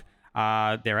 fuck.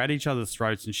 They're at each other's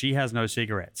throats and she has no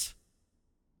cigarettes.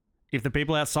 If the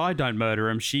people outside don't murder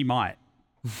him, she might.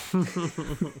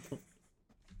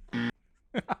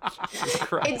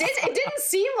 It didn't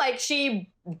seem like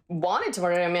she wanted to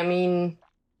murder him. I mean,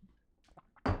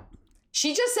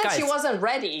 she just said she wasn't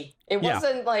ready. It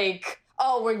wasn't like,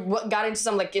 oh, we got into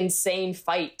some like insane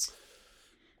fight.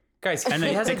 Guys, and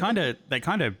they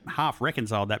kind of half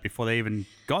reconciled that before they even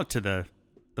got to the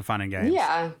fun and games.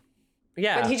 Yeah.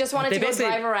 But he just wanted to go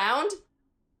drive around.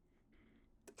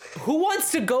 Who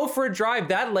wants to go for a drive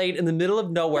that late in the middle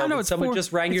of nowhere when someone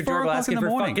just rang your doorbell asking for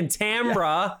fucking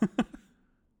Tambra? Yeah.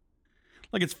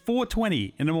 Like it's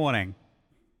 4:20 in the morning.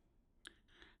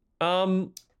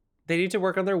 They need to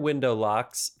work on their window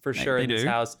locks for sure in this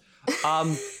house.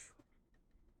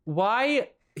 Why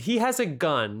he has a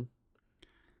gun?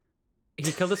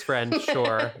 He killed his friend.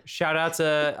 Sure. Shout out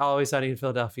to Always Sunny in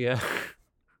Philadelphia.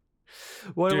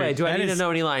 What way? Do I need to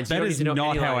know any lines? That is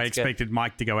not how I expected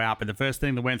Mike to go out. But the first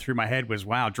thing that went through my head was,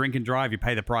 "Wow, drink and drive. You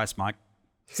pay the price, Mike."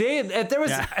 See, if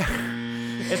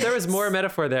there was more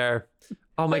metaphor there.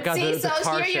 Oh my God! See, the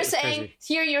car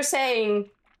here you're saying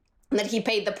that he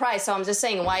paid the price. So I'm just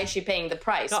saying, why is she paying the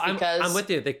price? No, because I'm with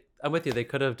you. I'm with you. They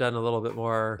could have done a little bit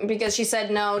more. Because she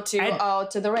said no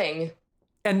to the ring.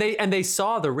 And they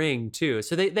saw the ring too,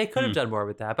 so they could have done more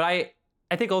with that. But I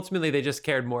think ultimately they just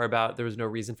cared more about there was no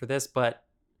reason for this. But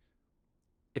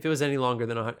if it was any longer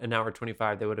than an hour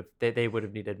 25, they would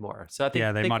have needed more. So I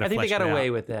think they got away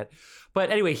with it. But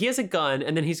anyway, he has a gun,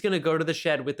 and then he's going to go to the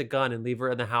shed with the gun and leave her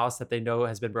in the house that they know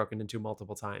has been broken into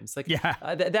multiple times. Like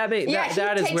that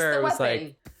is where it was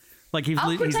like he's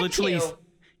literally. You.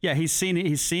 Yeah, he's seen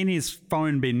his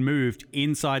phone being moved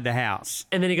inside the house.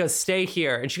 And then he goes, "Stay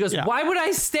here." And she goes, "Why would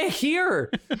I stay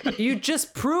here? You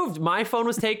just proved my phone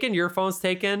was taken, your phone's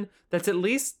taken. That's at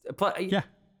least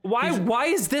Why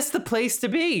is this the place to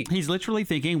be?" He's literally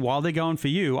thinking, while they're going for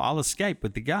you, I'll escape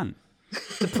with the gun.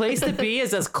 The place to be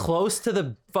is as close to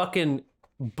the fucking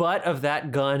butt of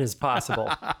that gun as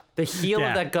possible. The heel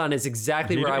of that gun is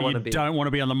exactly where I want to be. You don't want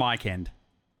to be on the mic end.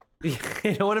 You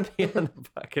don't want to be on the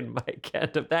fucking mic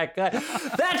end of that guy.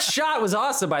 That shot was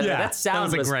awesome, by the way. That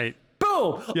sound was great.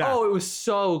 Boom! Yeah. Oh, it was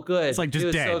so good. It's like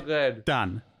just dead. So good.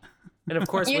 Done. And of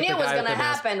course, you knew it was going to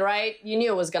happen, right? You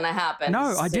knew it was going to happen.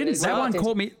 No, I didn't. That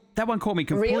one caught me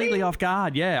completely off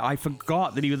guard. Yeah, I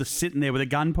forgot that he was sitting there with a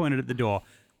gun pointed at the door.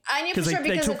 I knew for sure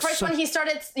because the first when he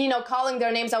started, calling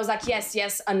their names, I was like,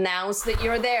 yes, announce that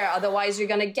you're there. Otherwise, you're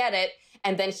going to get it.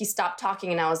 And then he stopped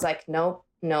talking, and I was like, nope.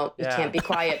 No, you can't be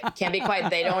quiet. You can't be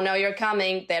quiet. They don't know you're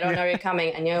coming. They don't know you're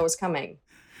coming. I knew it was coming.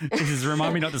 Just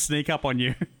remind me not to sneak up on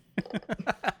you.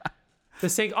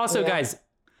 Guys,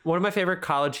 one of my favorite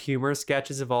college humor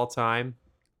sketches of all time.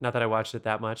 Not that I watched it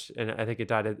that much, and I think it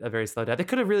died a very slow death. They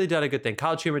could have really done a good thing.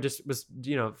 College humor just was,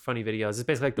 funny videos. It's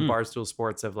basically like the Barstool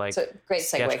Sports of like great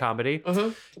sketch comedy.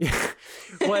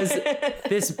 Mm-hmm. Was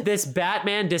this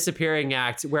Batman disappearing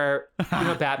act where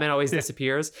Batman always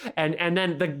disappears, and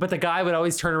then the guy would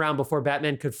always turn around before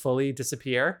Batman could fully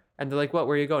disappear, and they're like, "What?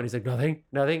 Where are you going?" He's like, "Nothing,"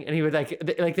 and he would like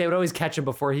they would always catch him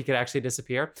before he could actually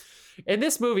disappear. In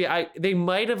this movie, they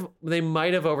might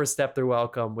have overstepped their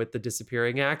welcome with the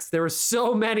disappearing acts. There were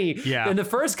so many, and the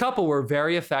first couple were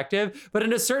very effective. But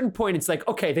at a certain point, it's like,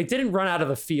 okay, they didn't run out of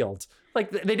the field. Like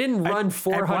they didn't run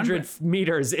 400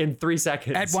 meters in 3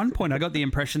 seconds. At one point, I got the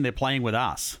impression they're playing with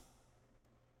us.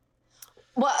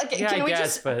 Well,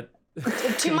 but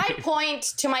to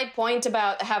my point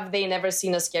about have they never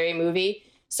seen a scary movie?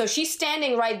 So she's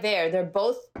standing right there. They're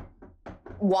both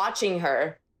watching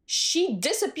her. She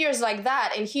disappears like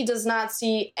that, and he does not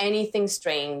see anything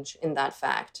strange in that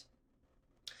fact.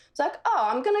 It's like, oh,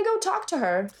 I'm gonna go talk to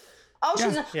her. Oh,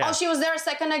 she was there a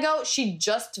second ago. She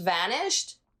just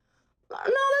vanished. No,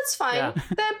 that's fine.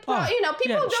 Yeah.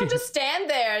 People don't just stand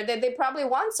there. They probably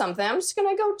want something. I'm just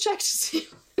gonna go check to see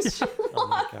what she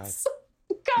wants.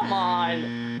 Come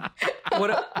on.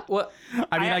 What?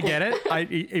 I mean, I get it.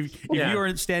 If you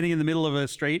are standing in the middle of a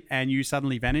street and you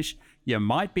suddenly vanish, you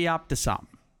might be up to something.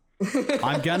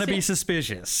 I'm gonna be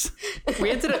suspicious.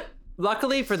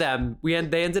 Luckily for them,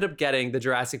 they ended up getting the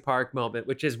Jurassic Park moment,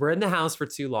 which is we're in the house for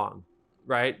too long,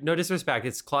 right? No disrespect,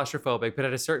 it's claustrophobic, but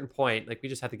at a certain point, like we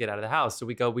just have to get out of the house. So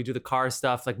we do the car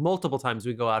stuff, like multiple times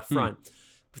we go out front.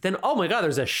 But then, oh my God,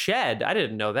 there's a shed. I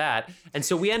didn't know that. And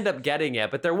so we end up getting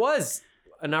it, but there was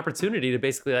an opportunity to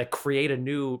basically like create a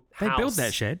new house. They built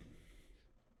that shed.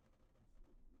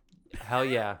 Hell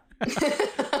yeah.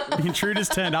 The intruders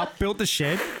turned up, built the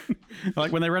shed.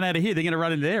 Like when they run out of here, they're going to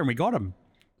run in there, and we got them.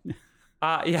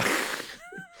 Yeah.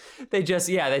 They just.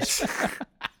 I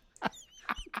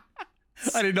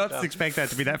did not expect that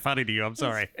to be that funny to you. I'm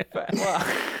sorry. Well,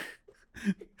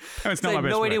 it's not my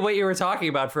best no work. idea what you were talking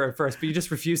about at first, but you just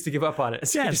refused to give up on it.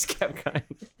 So you just kept going.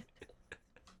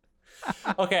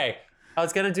 Okay, I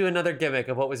was gonna do another gimmick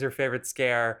of what was your favorite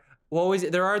scare. What was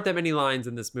there aren't that many lines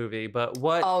in this movie, but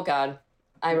what Oh God,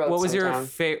 I wrote what was some your down.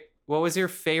 what was your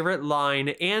favorite line,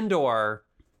 and or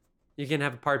you can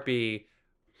have a part B.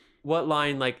 What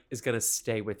line like is gonna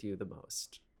stay with you the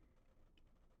most?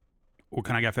 Well,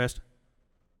 can I go first?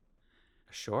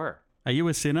 Sure. Are you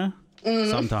a sinner? Mm.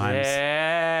 Sometimes.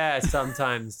 Yeah,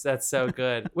 sometimes. That's so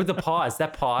good. With the pause,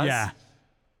 that pause. Yeah.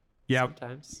 Yeah.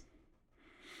 Sometimes.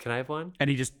 Can I have one? And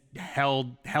he just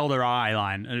held her eye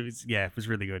line. It was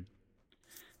really good.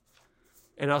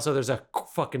 And also, there's a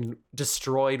fucking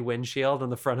destroyed windshield on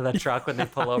the front of that truck when they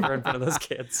pull over in front of those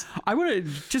kids. I want to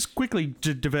just quickly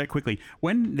divert quickly.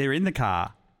 When they're in the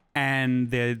car and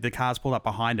the car's pulled up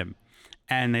behind them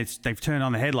and they've turned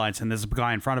on the headlights and there's a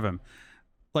guy in front of him,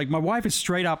 like my wife is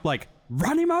straight up like,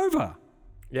 run him over.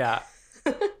 Yeah.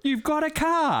 You've got a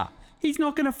car. He's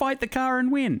not going to fight the car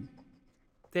and win.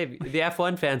 Dave, the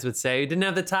F1 fans would say, you didn't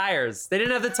have the tires. They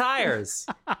didn't have the tires.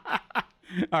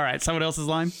 All right, someone else's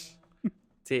line.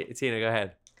 Tina, go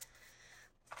ahead.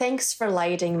 Thanks for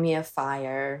lighting me a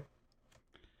fire.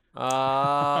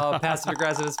 Oh, passive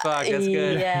aggressive as fuck. That's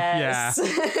good. Yes.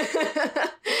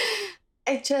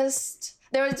 I just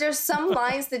there's some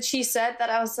lines that she said that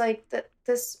I was like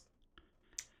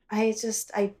I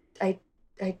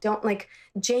don't like.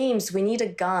 James, we need a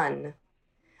gun.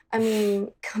 I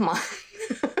mean, come on.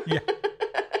 Yeah.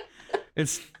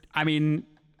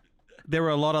 There were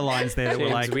a lot of lines there that were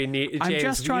like, I'm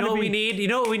just trying to be... You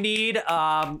know what we need?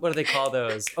 What do they call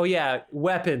those? Oh, yeah,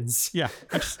 weapons. Yeah.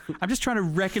 I'm just trying to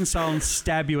reconcile and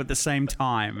stab you at the same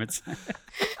time. It's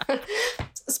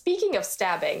Speaking of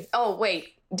stabbing. Oh,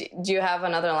 wait. Do you have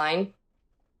another line?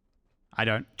 I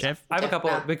don't. Jeff? I have a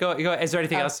couple. No. But go, is there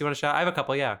anything else you want to shout? I have a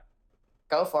couple, yeah.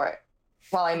 Go for it.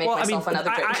 While I make myself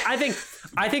another drink.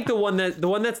 I think the one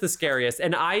that's the scariest,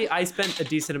 and I spent a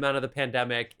decent amount of the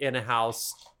pandemic in a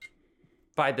house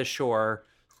by the shore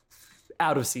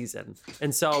out of season,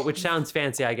 and so, which sounds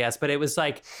fancy, I guess, but it was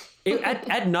like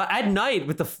at night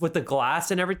with the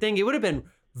glass and everything, it would have been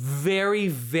very,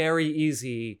 very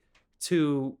easy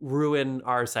to ruin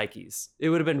our psyches. It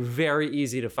would have been very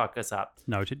easy to fuck us up.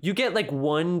 Noted. You get like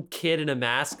one kid in a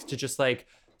mask to just like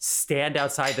stand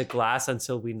outside the glass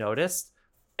until we noticed.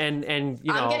 And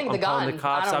you know, I'm getting the calling gun. the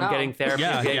cops. I don't I'm know. getting therapy.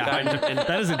 Yeah, I'm getting yeah. gun, and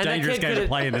That is a and dangerous kid game to could've-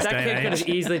 play in this that day and kid could age. have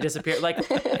easily disappeared. Like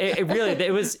it really,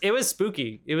 it was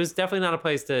spooky. It was definitely not a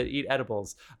place to eat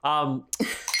edibles. I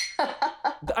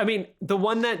mean, the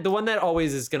one that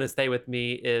always is going to stay with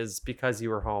me is Because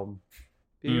You Were Home.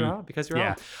 Because you're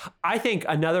home. I think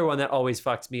another one that always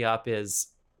fucks me up is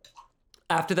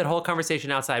after that whole conversation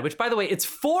outside, which by the way, it's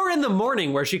 4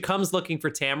 a.m. where she comes looking for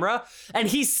Tamra and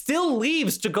he still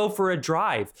leaves to go for a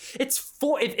drive. It's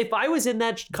 4. If I was in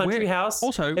that country house,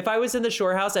 also, if I was in the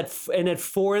shore house at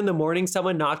 4 a.m,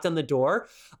 someone knocked on the door,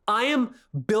 I am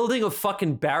building a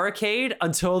fucking barricade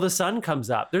until the sun comes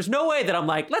up. There's no way that I'm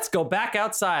like, let's go back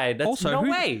outside. That's also, no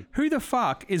way. Who the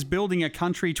fuck is building a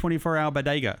country 24-hour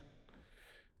bodega?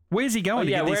 Where's he going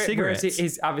to get these cigarettes?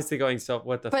 He's obviously going, so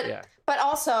what the But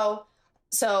also,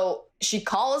 so she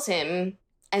calls him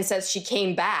and says she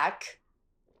came back.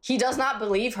 He does not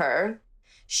believe her.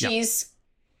 She's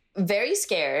very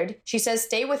scared. She says,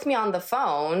 stay with me on the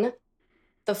phone.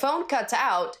 The phone cuts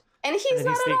out and he's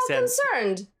not at all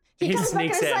concerned. He comes back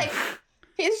and it's like,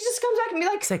 he just comes back and be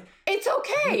like, it's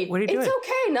okay. What are you doing? It's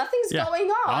okay. Nothing's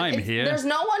going on. I'm here. There's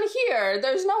no one here.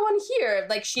 There's no one here.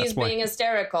 Like she's being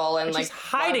hysterical and like she's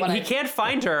hiding. He can't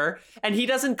find her, and he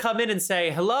doesn't come in and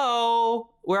say, hello,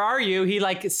 where are you? He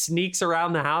like sneaks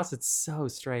around the house. It's so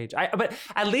strange. But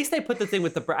at least they put the thing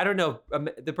with I don't know,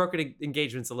 the broken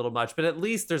engagement's a little much, but at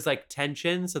least there's like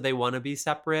tension, so they want to be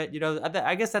separate. You know,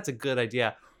 I guess that's a good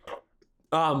idea.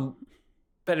 But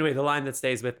anyway, the line that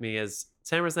stays with me is,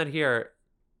 Tamara's not here.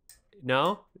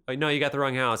 No? Oh, no, you got the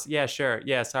wrong house. Yeah, sure.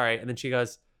 Yeah, sorry. And then she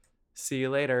goes, see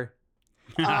you later.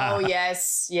 Oh,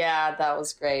 yes. Yeah, that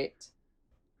was great.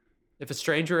 If a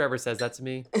stranger ever says that to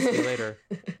me, see you later.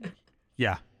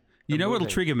 Yeah. You know what'll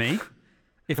trigger me?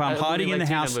 If I'm hiding in the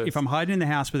house, if I'm hiding in the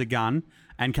house with a gun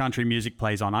and country music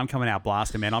plays on, I'm coming out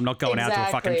blasting, man. I'm not going out to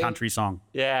a fucking country song.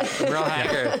 Yeah, real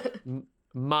hacker.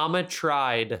 Mama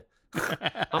tried.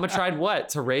 Mama tried what?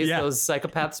 To raise those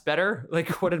psychopaths better?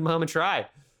 Like, what did Mama try?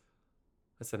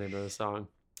 That's the name of the song.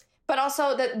 But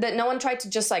also that no one tried to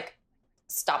just like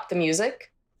stop the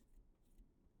music.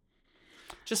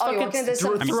 Just fucking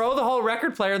throw the whole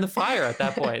record player in the fire at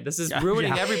that point. This is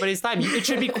ruining everybody's time. It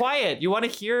should be quiet. You want to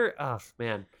hear? Oh,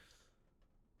 man.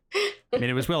 I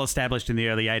mean, it was well established in the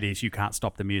early 80s, you can't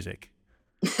stop the music.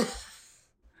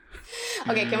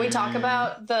 Okay, can we talk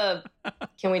about the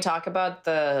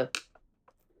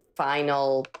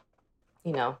final,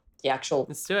 the actual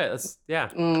Let's do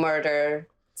it. murder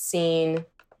scene.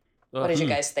 What did you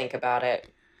guys think about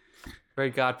it? Very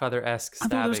Godfather-esque I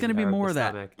stabbing. thought there was going to be more of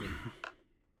that. Stomach.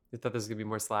 You thought there was going to be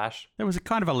more slash? There was a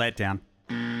kind of a letdown.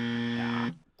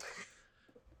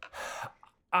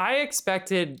 I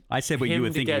expected I said what you him were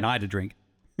to thinking, get- and I had a drink.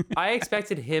 I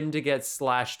expected him to get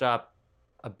slashed up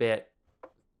a bit.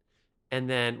 And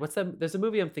then what's that? There's a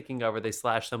movie I'm thinking of where they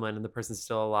slash someone and the person's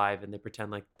still alive and they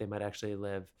pretend like they might actually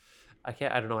live. I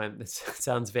don't know. It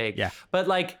sounds vague. Yeah. But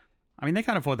like, I mean, they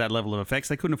can't afford that level of effects.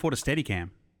 They couldn't afford a Steadicam.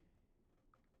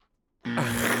 they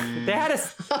had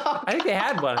I think they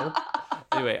had one.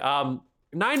 Anyway, $9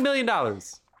 million.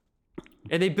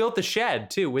 And they built the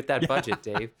shed too with that budget,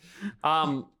 Dave.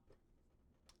 I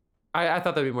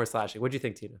thought there'd be more slashing. What'd you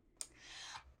think, Tina?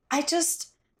 I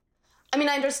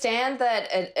understand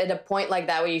that at a point like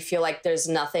that where you feel like there's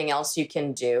nothing else you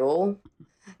can do,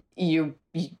 you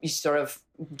sort of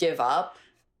give up.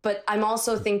 But I'm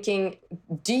also thinking,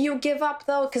 do you give up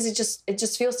though? Because it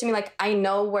just feels to me like I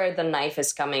know where the knife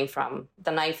is coming from.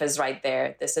 The knife is right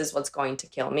there. This is what's going to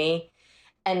kill me.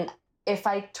 And if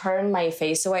I turn my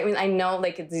face away, I mean, I know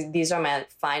like these are my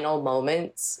final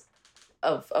moments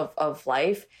of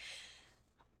life.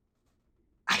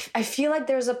 I feel like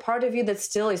there's a part of you that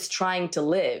still is trying to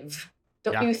live.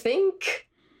 Don't you think?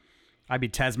 I'd be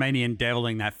Tasmanian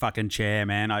deviling that fucking chair,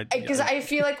 man. Because I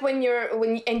feel like when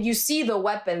you see the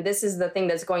weapon, this is the thing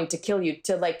that's going to kill you.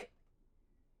 To like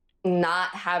not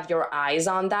have your eyes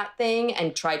on that thing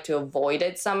and try to avoid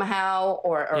it somehow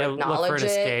or acknowledge look for an it.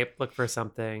 escape, look for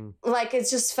something. Like it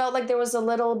just felt like there was a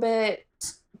little bit,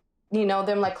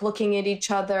 them like looking at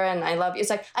each other and I love you. It's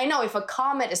like, I know if a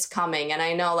comet is coming and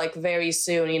I know like very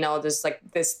soon, there's like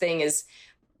this thing is,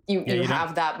 you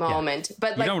have that moment.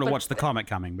 But you don't want to watch the comet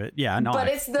coming, but yeah, no. But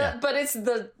it's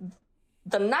the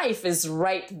knife is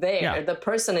right there. Yeah. The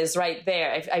person is right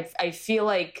there. I feel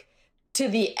like to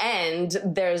the end,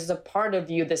 there's a part of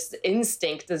you, this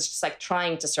instinct that's just like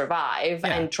trying to survive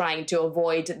and trying to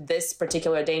avoid this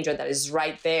particular danger that is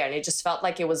right there. And it just felt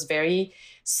like it was very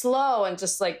slow and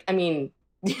just like,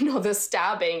 the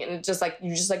stabbing and just like,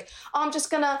 you're just like, oh,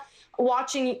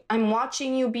 I'm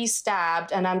watching you be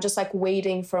stabbed and I'm just like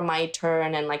waiting for my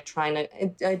turn and like trying to,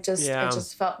 it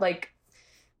just felt like,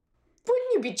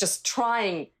 wouldn't you be just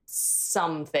trying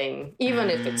something, even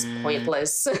if it's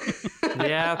pointless?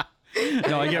 Yeah.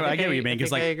 No, I get what you mean.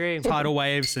 Because I agree. tidal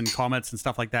waves and comets and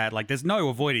stuff like that, like there's no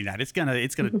avoiding that.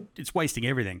 It's wasting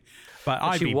everything. But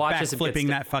I'd be backflipping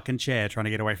that fucking chair trying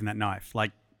to get away from that knife.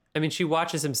 Like, she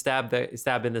watches him stab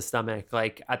in the stomach.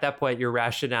 Like at that point, your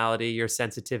rationality, your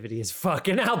sensitivity is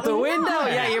fucking out the window.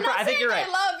 I think you're right.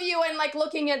 I love you, and like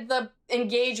looking at the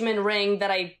engagement ring that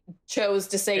I chose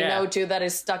to say no to, that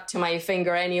is stuck to my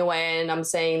finger anyway, and I'm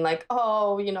saying like,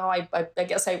 oh, I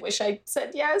guess I wish I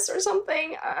said yes or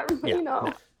something.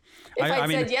 If I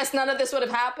said yes, none of this would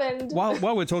have happened.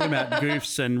 While we're talking about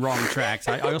goofs and wrong tracks,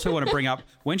 I also want to bring up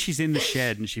when she's in the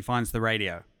shed and she finds the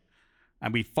radio.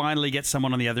 And we finally get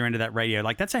someone on the other end of that radio.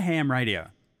 Like, that's a ham radio.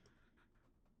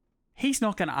 He's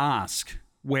not going to ask,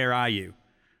 where are you?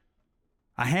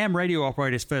 A ham radio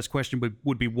operator's first question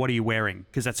would be, what are you wearing?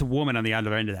 Because that's a woman on the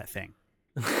other end of that thing.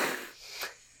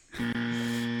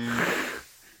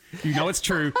 You know it's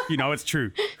true.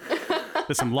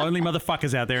 There's some lonely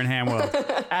motherfuckers out there in ham world.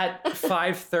 At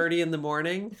 5:30 in the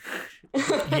morning.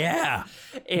 Yeah.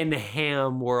 In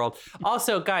ham world.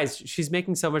 Also, guys, she's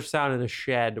making so much sound in a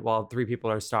shed while 3 people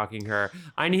are stalking her.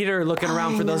 I need her looking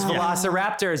around for those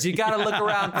velociraptors. You got to look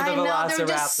around for the velociraptors. There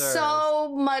was just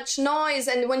so much noise.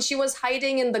 And when she was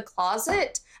hiding in the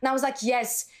closet, and I was like,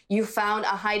 yes, you found a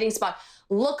hiding spot.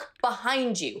 Look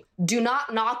behind you. Do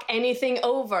not knock anything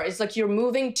over. It's like you're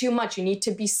moving too much. You need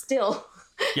to be still.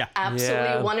 Yeah.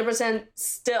 Absolutely 100%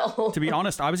 still. To be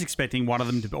honest, I was expecting one of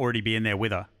them to already be in there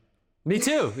with her. Me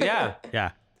too. Yeah.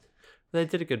 Yeah. They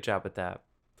did a good job with that.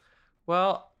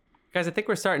 Well, guys, I think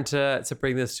we're starting to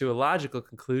bring this to a logical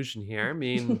conclusion here. I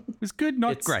mean, it was good,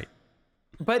 not great.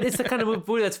 But it's the kind of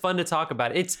movie that's fun to talk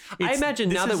about. I imagine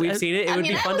now that we've seen it, it would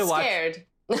be fun to watch. Scared.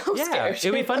 Scared.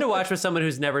 It'd be fun to watch with someone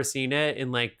who's never seen it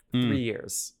in like 3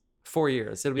 years, 4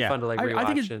 years. It'll be fun to like rewatch. I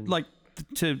think it's like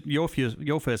to your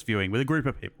first viewing with a group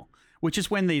of people, which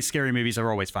is when these scary movies are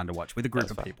always fun to watch with a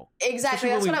group of people. Exactly.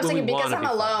 That's what I was thinking, because I'm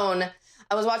alone.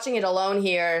 I was watching it alone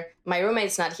here. My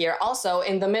roommate's not here. Also,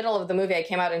 in the middle of the movie, I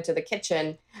came out into the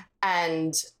kitchen,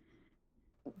 and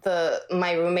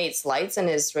my roommate's lights in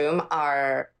his room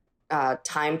are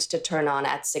timed to turn on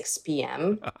at 6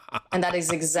 p.m. And that is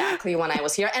exactly when I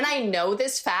was here. And I know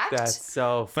this fact. That's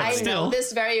so funny. I know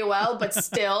this very well, but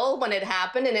still, when it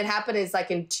happened, and it happened is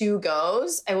like in 2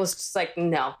 goes, I was just like,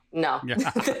 no,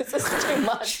 this is too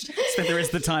much. Spent the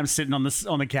rest of the time sitting on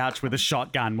the couch with a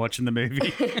shotgun watching the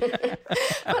movie. But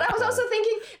I was also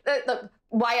thinking that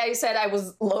why I said I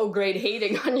was low-grade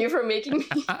hating on you for making me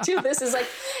do this is like,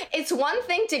 it's one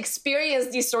thing to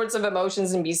experience these sorts of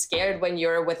emotions and be scared when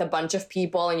you're with a bunch of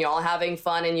people and you're all having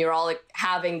fun and you're all like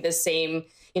having the same,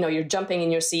 you're jumping in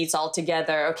your seats all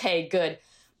together. Okay, good.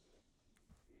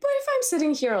 But if I'm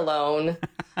sitting here alone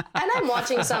and I'm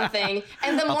watching something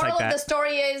and the moral of the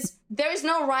story is there's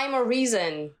no rhyme or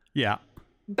reason. Yeah.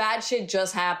 Bad shit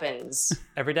just happens.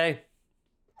 Every day.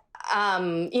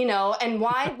 And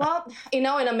why? Well, in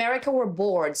America we're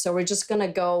bored, so we're just gonna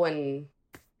go and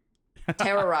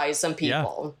terrorize some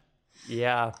people.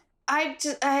 Yeah. I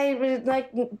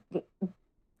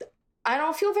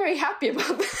don't feel very happy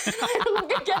about that. I don't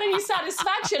get any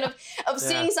satisfaction of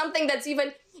seeing something that's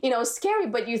even, scary,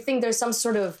 but you think there's some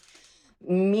sort of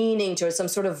meaning to it, some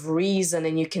sort of reason,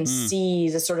 and you can see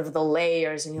the sort of the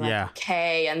layers, and you're like,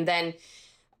 okay, and then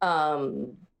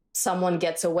someone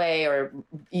gets away, or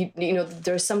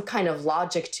there's some kind of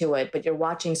logic to it, but you're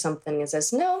watching something and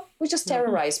says, no, we just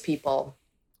terrorize people.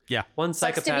 Yeah. One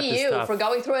psychopath Sucks to be is you tough. for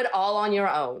going through it all on your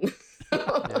own.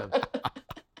 Yeah.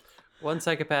 1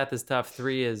 psychopath is tough.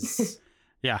 3 is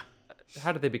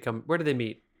How do they become? Where do they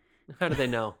meet? How do they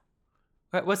know?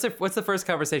 What's the first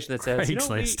conversation that says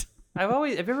Craigslist? Have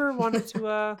you ever wanted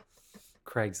to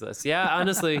Craigslist? Yeah,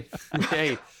 honestly.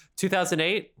 Hey,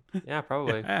 2008? Yeah,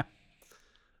 probably. Yeah.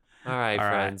 All right,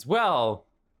 friends. Well,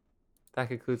 that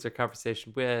concludes our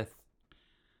conversation with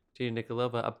Tina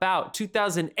Nikolova about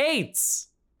 2008's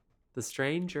The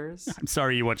Strangers. I'm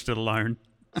sorry you watched it alone.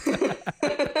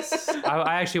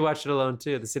 I actually watched it alone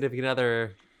too. The significant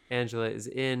other, Angela, is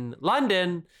in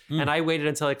London, and I waited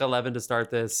until like 11 to start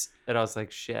this, and I was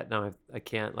like, "Shit, no, I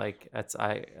can't." Like, it's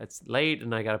late,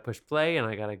 and I gotta push play, and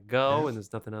I gotta go, and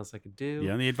there's nothing else I could do.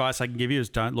 The only advice I can give you is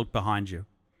don't look behind you.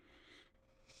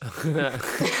 And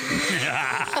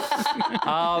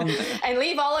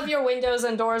leave all of your windows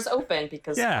and doors open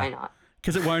because why not?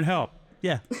 Because it won't help.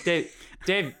 Yeah.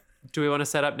 Dave, do we want to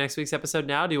set up next week's episode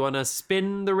now? Do you want to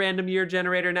spin the random year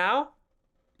generator now?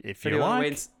 If you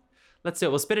like. Let's do it.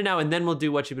 We'll spin it now, and then we'll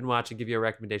do what you've been watching. Give you our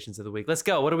recommendations of the week. Let's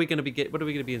go. What are we going to be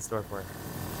in store for?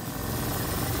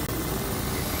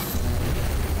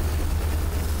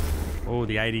 Oh,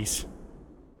 the 80s.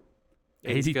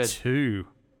 82.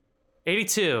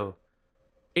 82.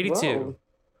 Whoa.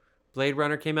 Blade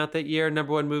Runner came out that year.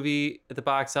 #1 movie at the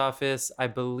box office, I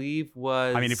believe,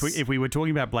 was. I mean, if we were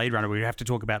talking about Blade Runner, we'd have to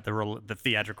talk about the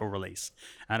theatrical release,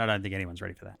 and I don't think anyone's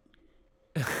ready for that.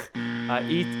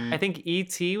 I think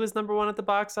E.T. was #1 at the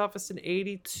box office in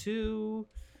 82.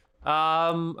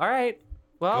 All right.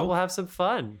 Well, Cool. We'll have some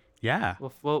fun. Yeah.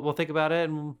 We'll think about it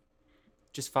and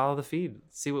just follow the feed.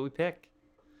 See what we pick.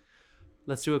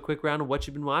 Let's do a quick round of what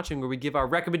you've been watching, where we give our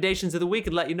recommendations of the week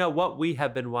and let you know what we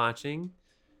have been watching.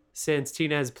 Since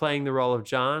Tina is playing the role of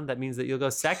John, that means that you'll go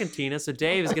second, Tina. So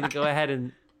Dave is going to go ahead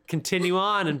and continue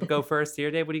on and go first here.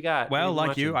 Dave, what do you got? Well,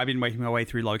 like you, I've been making my way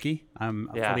through Loki. I'm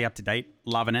fully up to date,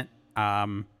 loving it.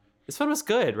 This one was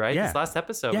good, right? Yeah. This last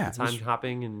episode, Yeah, the time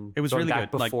hopping and it was going really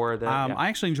back good. before that. I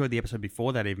actually enjoyed the episode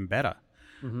before that even better.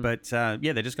 Mm-hmm. But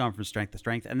they're just going from strength to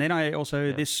strength. And then I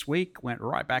also this week went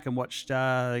right back and watched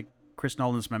Chris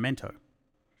Nolan's Memento,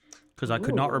 because I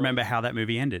could not remember how that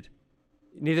movie ended.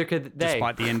 Neither could they.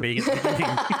 Despite the end being at the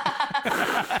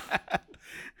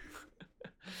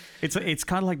beginning. It's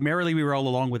kind of like Merrily We Roll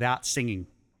Along without singing.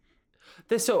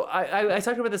 So I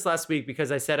talked about this last week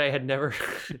because I said I had never.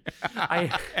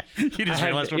 You just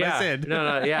realized what I said.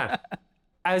 No, yeah.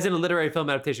 I was in a literary film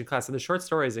adaptation class, and the short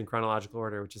story is in chronological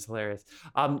order, which is hilarious.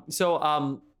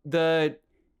 The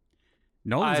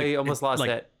Nolan's I almost lost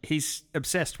it. He's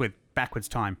obsessed with backwards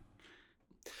time.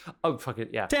 Oh, fuck it,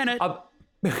 yeah. Tenet.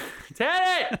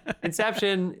 Tenet!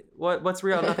 Inception. What's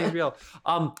real? Nothing's real.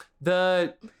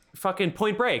 The fucking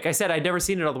Point Break. I said I'd never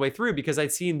seen it all the way through because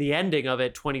I'd seen the ending of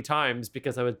it 20 times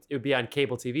because it would be on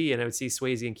cable TV, and I would see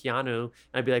Swayze and Keanu, and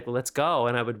I'd be like, well, let's go.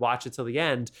 And I would watch it till the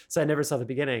end. So I never saw the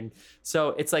beginning. So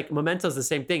it's like Memento's the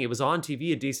same thing. It was on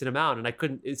TV a decent amount, and I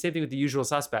couldn't, same thing with The Usual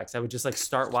Suspects. I would just like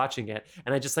start watching it,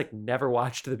 and I just like never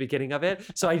watched the beginning of it.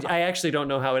 So I actually don't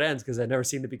know how it ends because I've never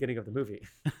seen the beginning of the movie.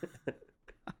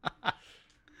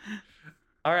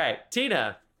 All right,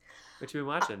 Tina, what you been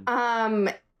watching?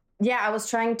 Yeah, I was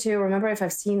trying to remember if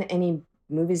I've seen any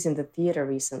movies in the theater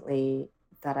recently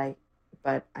but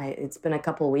it's been a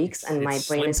couple weeks and my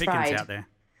brain is fried. Out there.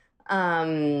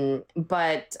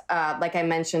 But like I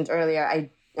mentioned earlier,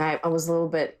 I was a little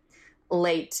bit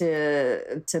late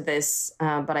to this,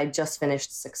 but I just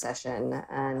finished Succession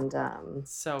and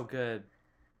So good.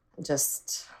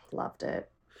 just loved it.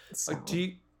 So.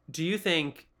 Do you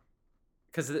think,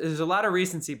 because there's a lot of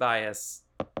recency bias,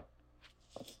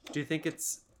 do you think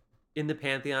it's in the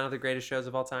pantheon of the greatest shows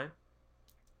of all time?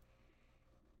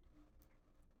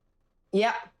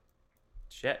 Yeah.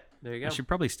 Shit, there you go. I should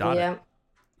probably start Yeah. it.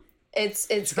 It's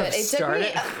good. It took Start me.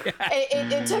 it?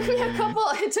 It took me a couple.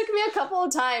 It took me a couple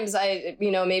of times. I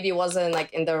maybe wasn't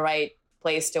like in the right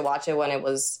place to watch it when it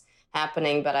was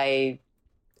happening, but I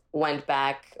went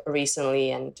back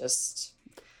recently and just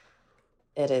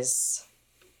it is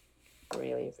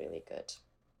really, really good.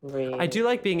 Really. I do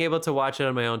like being able to watch it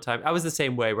on my own time. I was the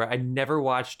same way where I never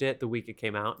watched it the week it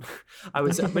came out.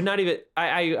 But not even.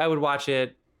 I would watch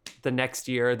it the next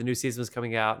year. The new season was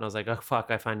coming out, and I was like, oh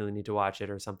fuck, I finally need to watch it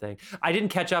or something. I didn't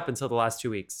catch up until the last 2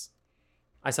 weeks.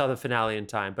 I saw the finale in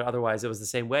time, but otherwise it was the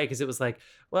same way because it was like,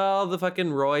 well, the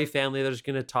fucking Roy family, they're just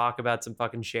gonna talk about some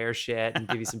fucking share shit and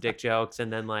give you some dick jokes,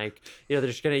 and then like, they're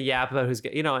just gonna yap about who's,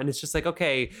 and it's just like,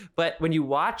 okay. But when you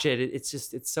watch it,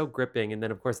 it's so gripping. And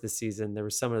then of course this season there were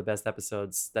some of the best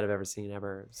episodes that I've ever seen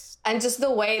ever. And just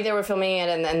the way they were filming it,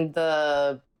 and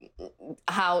the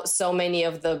how so many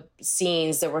of the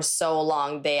scenes that were so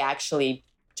long, they actually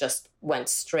just went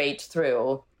straight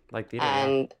through, Like the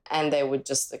and they would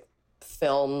just like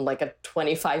film like a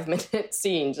 25-minute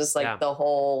scene, just like the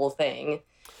whole thing.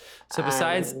 So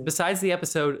besides the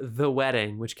episode The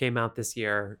Wedding, which came out this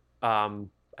year, I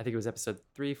think it was episode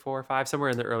 3, 4, 5,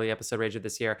 somewhere in the early episode range of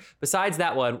this year. Besides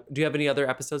that one, do you have any other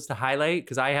episodes to highlight?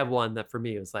 Because I have one that for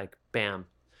me was like, bam.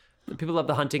 People love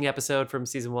the hunting episode from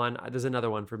season 1. There's another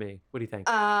one for me. What do you think?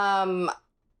 I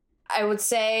would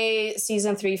say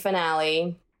season 3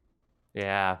 finale.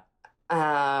 Yeah.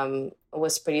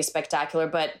 Was pretty spectacular,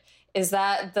 but is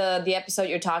that the episode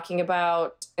you're talking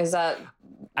about? Is that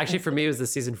actually for me it was the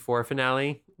season 4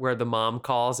 finale where the mom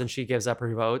calls and she gives up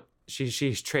her vote.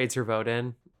 She trades her vote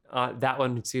in. That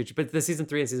one's huge. But the season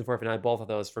 3 and season 4 finale, both of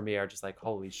those for me are just like,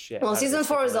 holy shit. Well, season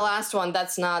 4 is the last one.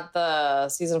 That's not the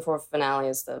season 4 finale.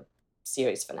 Is the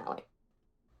series finale.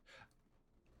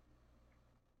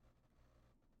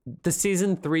 The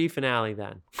season 3 finale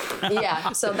then.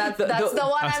 Yeah, so that's the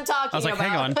one I'm talking about. I was like,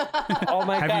 hang on. Oh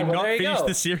my god! Have you well, not there finished go.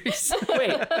 the series?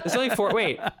 Wait, there's only 4.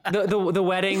 Wait, the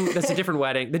wedding. That's a different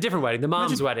wedding. The different wedding. The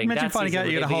mom's wedding. Imagine That finding season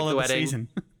out you where got a they whole leave the other wedding. season.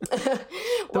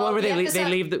 The one where they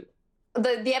leave the.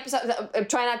 The episode.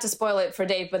 Try not to spoil it for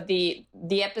Dave, but the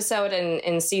episode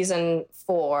in season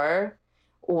 4,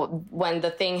 when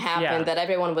the thing happened that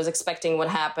everyone was expecting would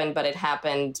happen, but it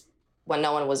happened when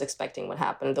no one was expecting would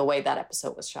happen. The way that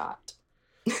episode was shot.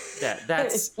 Yeah,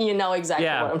 that's you know exactly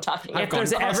what I'm talking about. If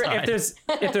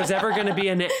there's ever going to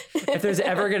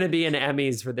be an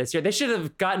Emmys for this year, they should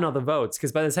have gotten all the votes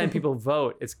because by the time people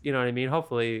vote, it's what I mean.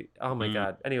 Hopefully, oh my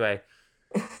god. Anyway,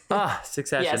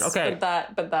 Succession. Yes, okay,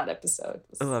 but that episode.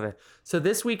 I love it. So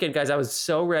this weekend, guys, I was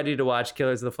so ready to watch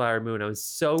Killers of the Flower Moon. I was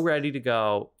so ready to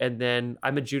go, and then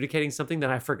I'm adjudicating something that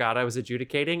I forgot I was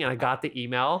adjudicating, and I got the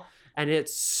email. And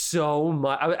it's so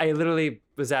much. I literally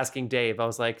was asking Dave. I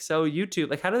was like, "So YouTube,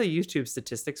 like, how do the YouTube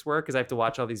statistics work? Because I have to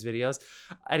watch all these videos."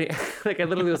 I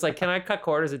literally was like, "Can I cut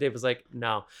corners?" And Dave was like,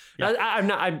 "No." Yeah. I'm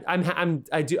not.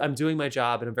 I'm doing my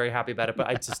job, and I'm very happy about it. But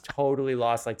I just totally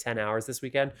lost like 10 hours this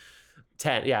weekend.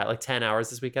 10 hours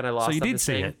this weekend. I lost. So you on did this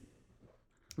see thing. it.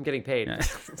 I'm getting paid. Yeah.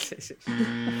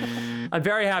 I'm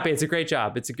very happy. It's a great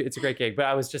job. It's a great gig. But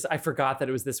I forgot that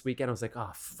it was this weekend. I was like,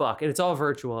 oh fuck. And it's all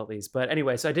virtual at least. But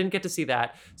anyway, so I didn't get to see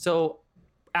that. So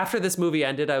after this movie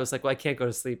ended, I was like, well, I can't go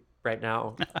to sleep right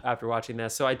now after watching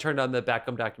this. So I turned on the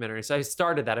Beckham documentary. So I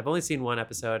started that. I've only seen one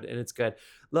episode and it's good.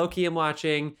 Loki I'm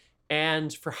watching.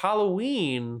 And for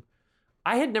Halloween,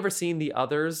 I had never seen The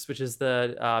Others, which is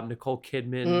the Nicole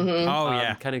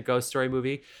Kidman kind of ghost story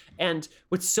movie. And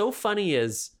what's so funny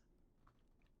is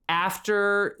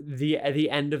after the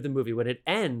end of the movie, when it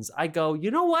ends, I go, you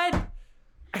know what?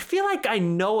 I feel like I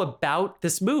know about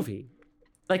this movie.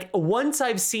 Like once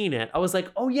I've seen it, I was like,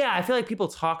 oh yeah, I feel like people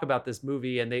talk about this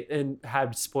movie and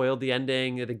have spoiled the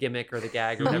ending or the gimmick or the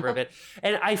gag or whatever of it.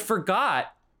 And I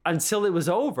forgot until it was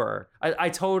over. I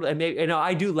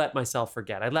do let myself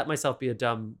forget. I let myself be a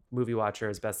dumb movie watcher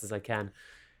as best as I can.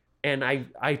 And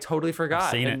I totally forgot.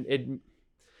 I've seen and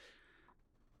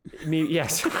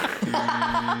yes.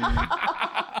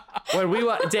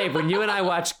 Dave, when you and I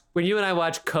watch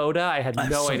Coda, I had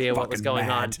no idea what was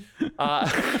going on.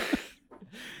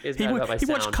 He's He, mad wa- about my he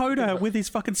watched sound. Coda with his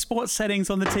fucking sports settings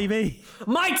on the TV.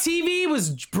 My TV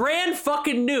was brand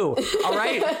fucking new. All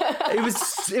right,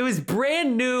 it was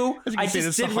brand new. As you can I see,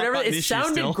 just there's a did hot whatever. button It issue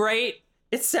sounded still. great.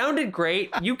 It sounded great.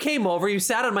 You came over. You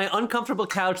sat on my uncomfortable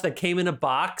couch that came in a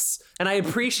box, and I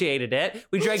appreciated it.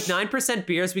 We drank 9%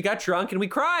 beers. We got drunk, and we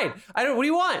cried. I don't. What do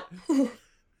you want?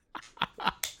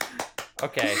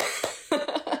 Okay.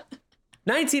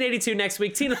 1982 next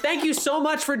week. Tina, thank you so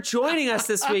much for joining us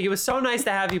this week. It was so nice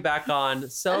to have you back on.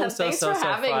 Thanks for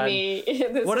having fun. me.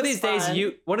 This One of was these days,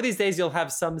 fun. one of these days, you'll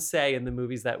have some say in the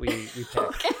movies that we pick.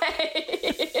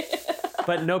 Okay.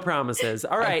 But no promises.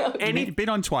 All right. You've been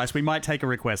on twice. We might take a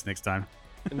request next time.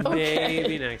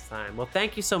 Maybe next time. Well,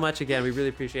 thank you so much again. We really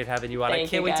appreciate having you on. I Thank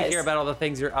can't you, wait to guys. hear about all the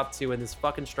things you're up to when this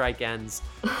fucking strike ends.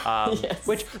 Yes.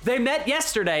 Which they met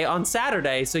yesterday on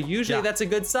Saturday, so usually Yeah. that's a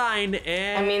good sign.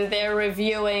 And I mean, they're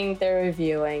reviewing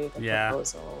the Yeah.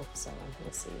 proposal, so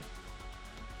we'll see.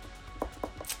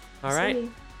 all right.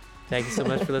 See. Thank you so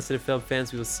much for listening to Film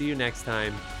Fans. We will see you next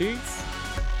time. Peace.